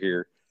get out of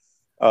here,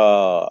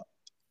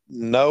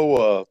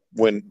 Noah,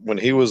 when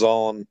he was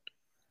on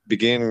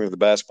beginning of the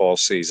basketball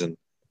season,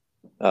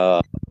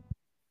 I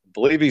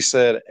believe he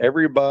said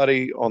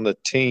everybody on the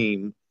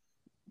team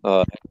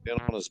had been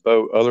on his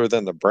boat other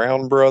than the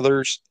Brown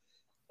brothers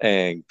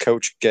and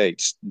Coach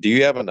Gates. Do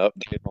you have an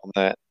update on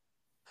that?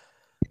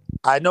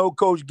 I know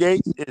Coach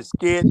Gates is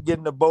scared to get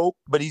in the boat,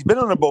 but he's been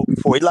on a boat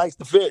before. He likes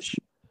to fish.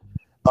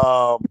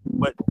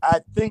 But I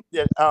think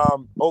that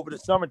over the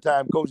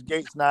summertime, Coach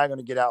Gates and I are going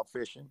to get out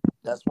fishing.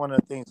 That's one of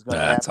the things that's going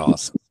to happen. That's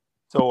awesome.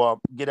 So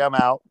get him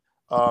out.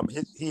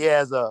 He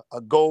has a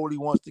goal. He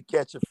wants to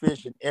catch a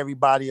fish in every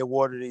body of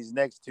water that he's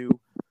next to.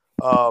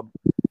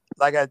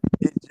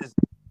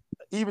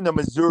 Even the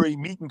Missouri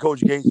meeting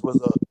Coach Gates was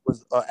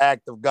an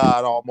act of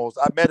God almost.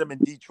 I met him in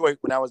Detroit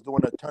when I was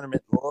doing a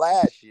tournament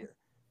last year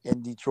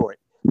in Detroit,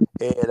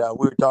 and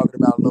we were talking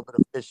about a little bit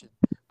of fishing.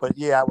 But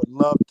yeah, I would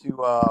love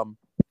to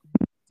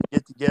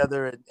get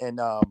together and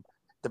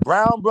the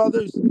Brown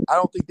brothers. I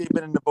don't think they've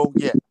been in the boat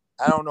yet.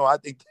 I don't know. I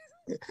think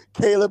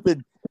Caleb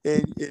and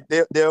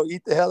they'll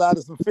eat the hell out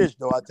of some fish,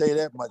 though. I'll tell you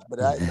that much. But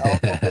I don't know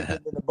if they've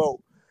been in the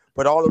boat.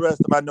 But all the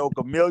rest of them, I know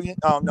Chameleon.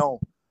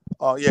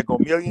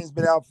 Chameleon's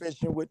been out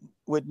fishing with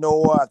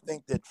Noah. I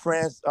think that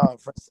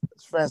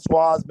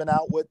Francois has been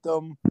out with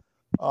them.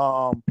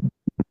 I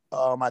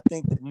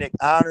think that Nick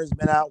Honor's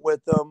been out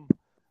with them.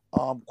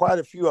 Quite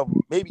a few of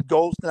them. Maybe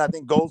Golston. I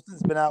think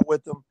Golston's been out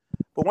with them.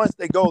 But once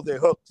they go, they're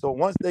hooked. So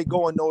once they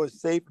go and know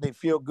it's safe and they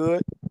feel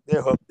good,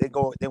 they're hooked. They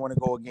want to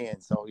go again.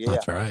 So yeah,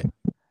 that's right.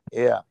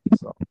 Yeah.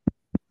 So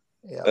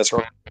yeah, that's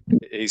right.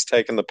 He's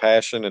taking the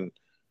passion and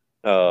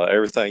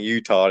everything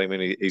you taught him,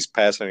 and he's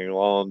passing it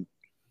along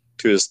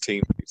to his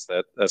teammates.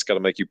 That's got to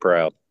make you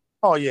proud.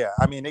 Oh yeah,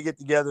 I mean they get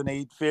together and they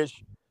eat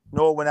fish.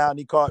 Noah went out and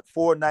he caught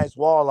 4 nice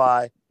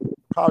walleye,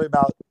 probably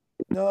about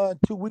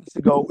 2 weeks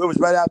ago. It was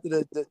right after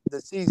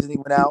the season he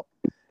went out,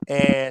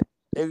 and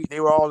they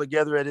were all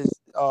together at his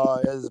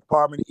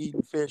apartment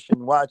eating fish and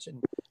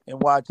watching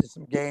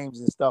some games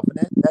and stuff.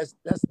 And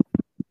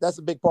that's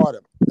a big part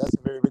of it. That's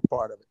a very big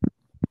part of it.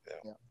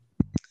 Yeah.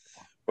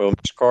 Well,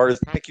 Mr. Carter,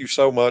 thank you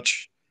so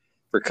much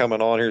for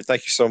coming on here.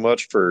 Thank you so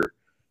much for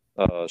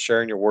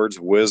sharing your words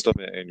of wisdom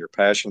and your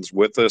passions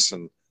with us.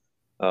 And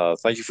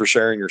thank you for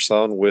sharing your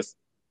son with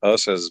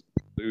us as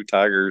Blue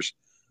Tigers,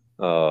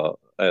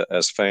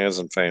 as fans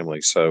and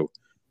family. So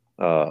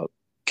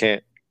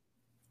can't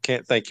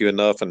thank you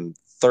enough, and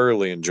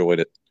thoroughly enjoyed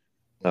it.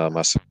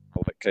 Myself,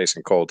 I'll let Case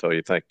and Cole tell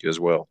you thank you as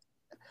well.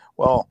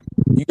 Well,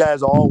 you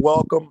guys are all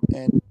welcome,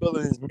 and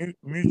feeling is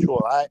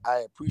mutual.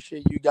 I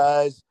appreciate you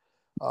guys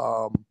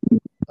for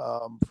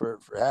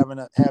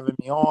having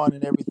me on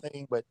and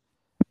everything. But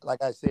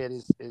like I said,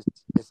 it's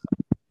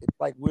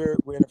like we're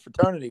in a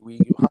fraternity. We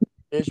hunt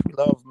fish, we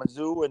love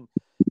Mizzou and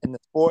the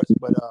sports.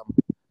 But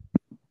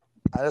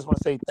I just want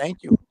to say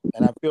thank you,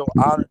 and I feel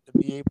honored to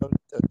be able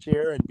to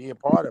share and be a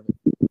part of it.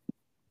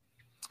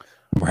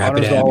 We're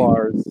happy to have you.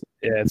 Ours.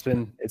 Yeah,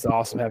 it's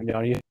awesome having you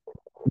on here.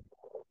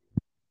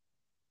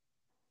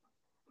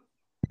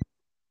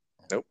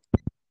 Nope.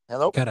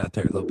 Hello. Cut out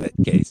there a little bit,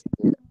 Case.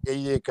 Yeah,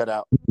 you did cut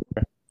out.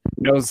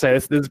 I was saying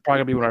this is probably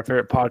gonna be one of our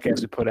favorite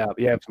podcasts we put out.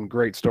 You have some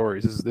great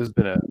stories. This has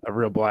been a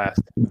real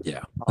blast.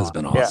 Yeah, it's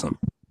been awesome.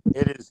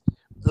 Yeah, it is.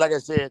 Like I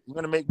said, I'm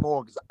gonna make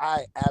more because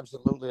I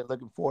absolutely am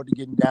looking forward to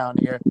getting down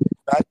here.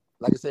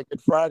 Like I said,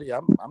 Good Friday.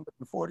 I'm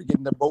looking forward to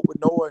getting the boat with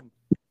Noah and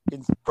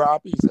getting some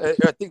crappies.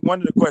 I think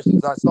one of the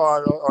questions I saw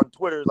on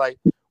Twitter, like,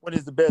 when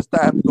is the best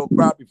time to go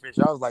crappie fish?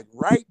 I was like,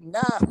 right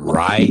now.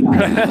 Right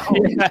now.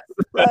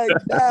 Right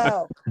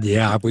now.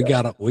 Yeah, we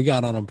got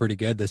on them pretty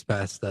good this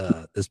past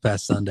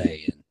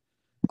Sunday and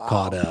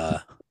caught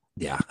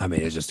I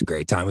mean, it's just a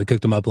great time. We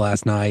cooked them up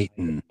last night,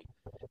 and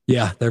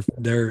yeah,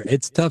 they're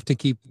it's tough to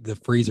keep the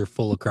freezer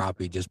full of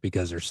crappie just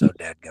because they're so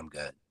dadgum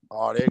good.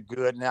 Oh, they're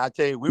good. Now I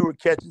tell you, we were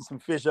catching some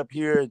fish up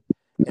here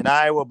in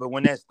Iowa, but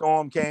when that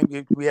storm came,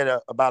 we had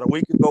about a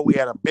week ago, we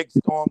had a big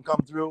storm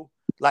come through,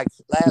 like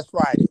last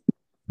Friday.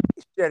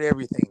 It shut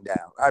everything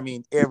down. I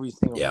mean, every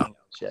single thing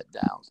shut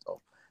down.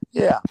 So,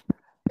 yeah.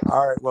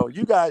 All right. Well,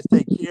 you guys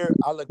take care.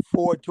 I look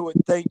forward to it.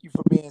 Thank you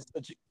for being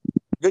such a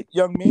good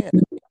young man.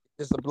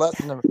 It's a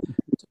blessing to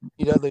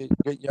meet other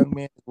good young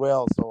men as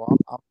well. So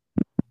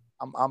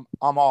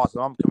I'm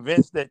awesome. I'm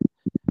convinced that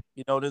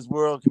this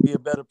world can be a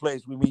better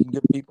place. We meeting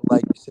good people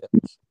like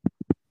yourselves.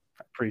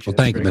 I appreciate it.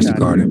 Well, thank you, Mr.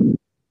 Carter.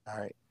 All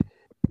right.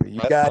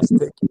 You guys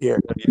take care.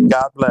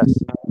 God bless.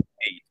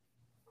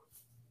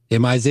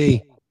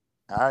 MIZ.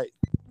 All right.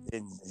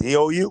 And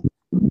ZOU.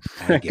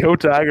 Go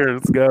Tigers.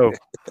 Let's go.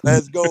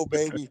 Let's go,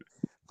 baby.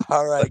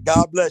 All right.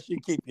 God bless you.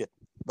 Keep you.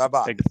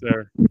 Bye-bye. Thank you,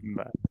 sir.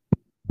 Bye.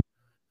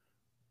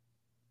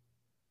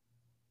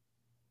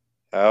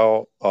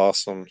 How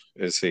awesome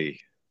is he?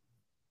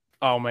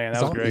 Oh, man,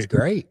 that was great. He's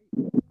great.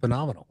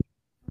 Phenomenal.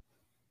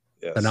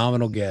 Yes.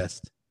 Phenomenal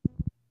guest.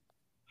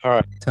 All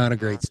right. Ton of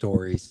great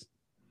stories.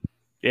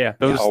 Yeah,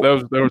 that's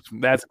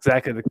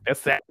exactly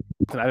that's that.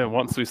 I've been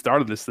wanting since we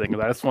started this thing.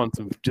 I just want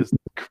some just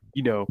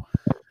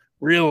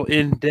real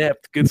in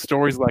depth good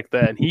stories like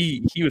that. And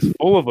he was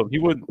full of them.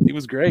 He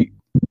was great.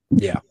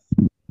 Yeah.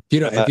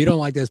 If you don't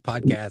like this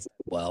podcast,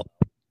 well,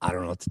 I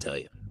don't know what to tell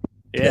you.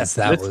 Yes,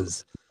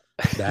 that's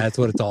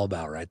what it's all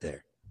about right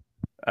there.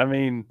 I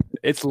mean,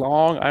 it's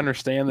long. I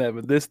understand that,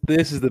 but this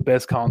is the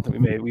best content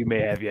we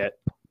may have yet.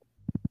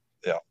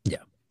 Yeah.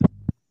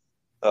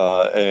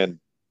 And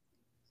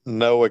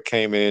Noah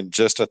came in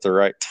just at the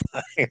right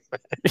time.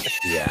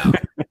 Yeah.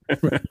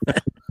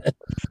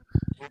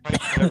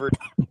 Never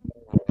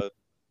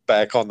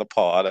back on the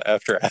pod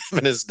after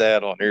having his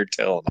dad on here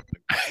telling him.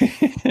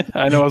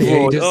 I know.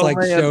 He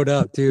just showed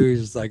up too.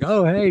 He's just like,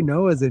 "Oh, hey,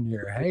 Noah's in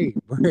here. Hey,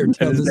 we're here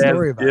telling the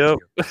story about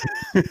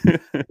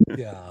you."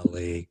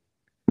 Golly.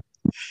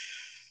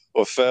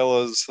 Well,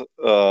 fellas,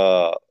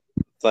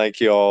 thank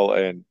you all,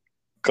 and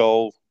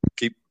Cole,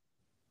 keep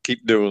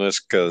doing this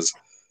because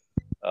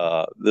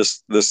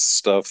this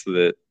stuff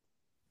that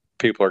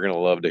people are going to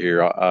love to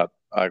hear. I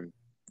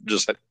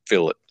just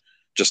feel it.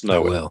 Just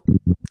know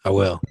I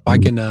will. If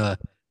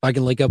I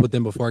can link up with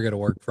them before I go to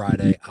work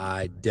Friday,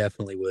 I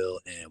definitely will,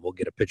 and we'll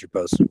get a picture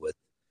posted with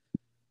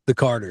the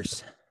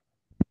Carters.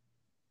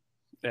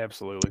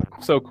 Absolutely.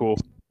 So cool.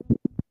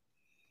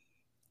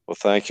 Well,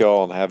 thank you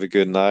all, and have a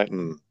good night,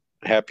 and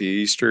happy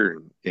Easter,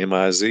 and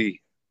MIZ.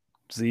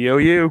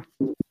 ZOU.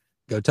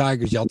 Go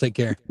Tigers. Y'all take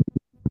care.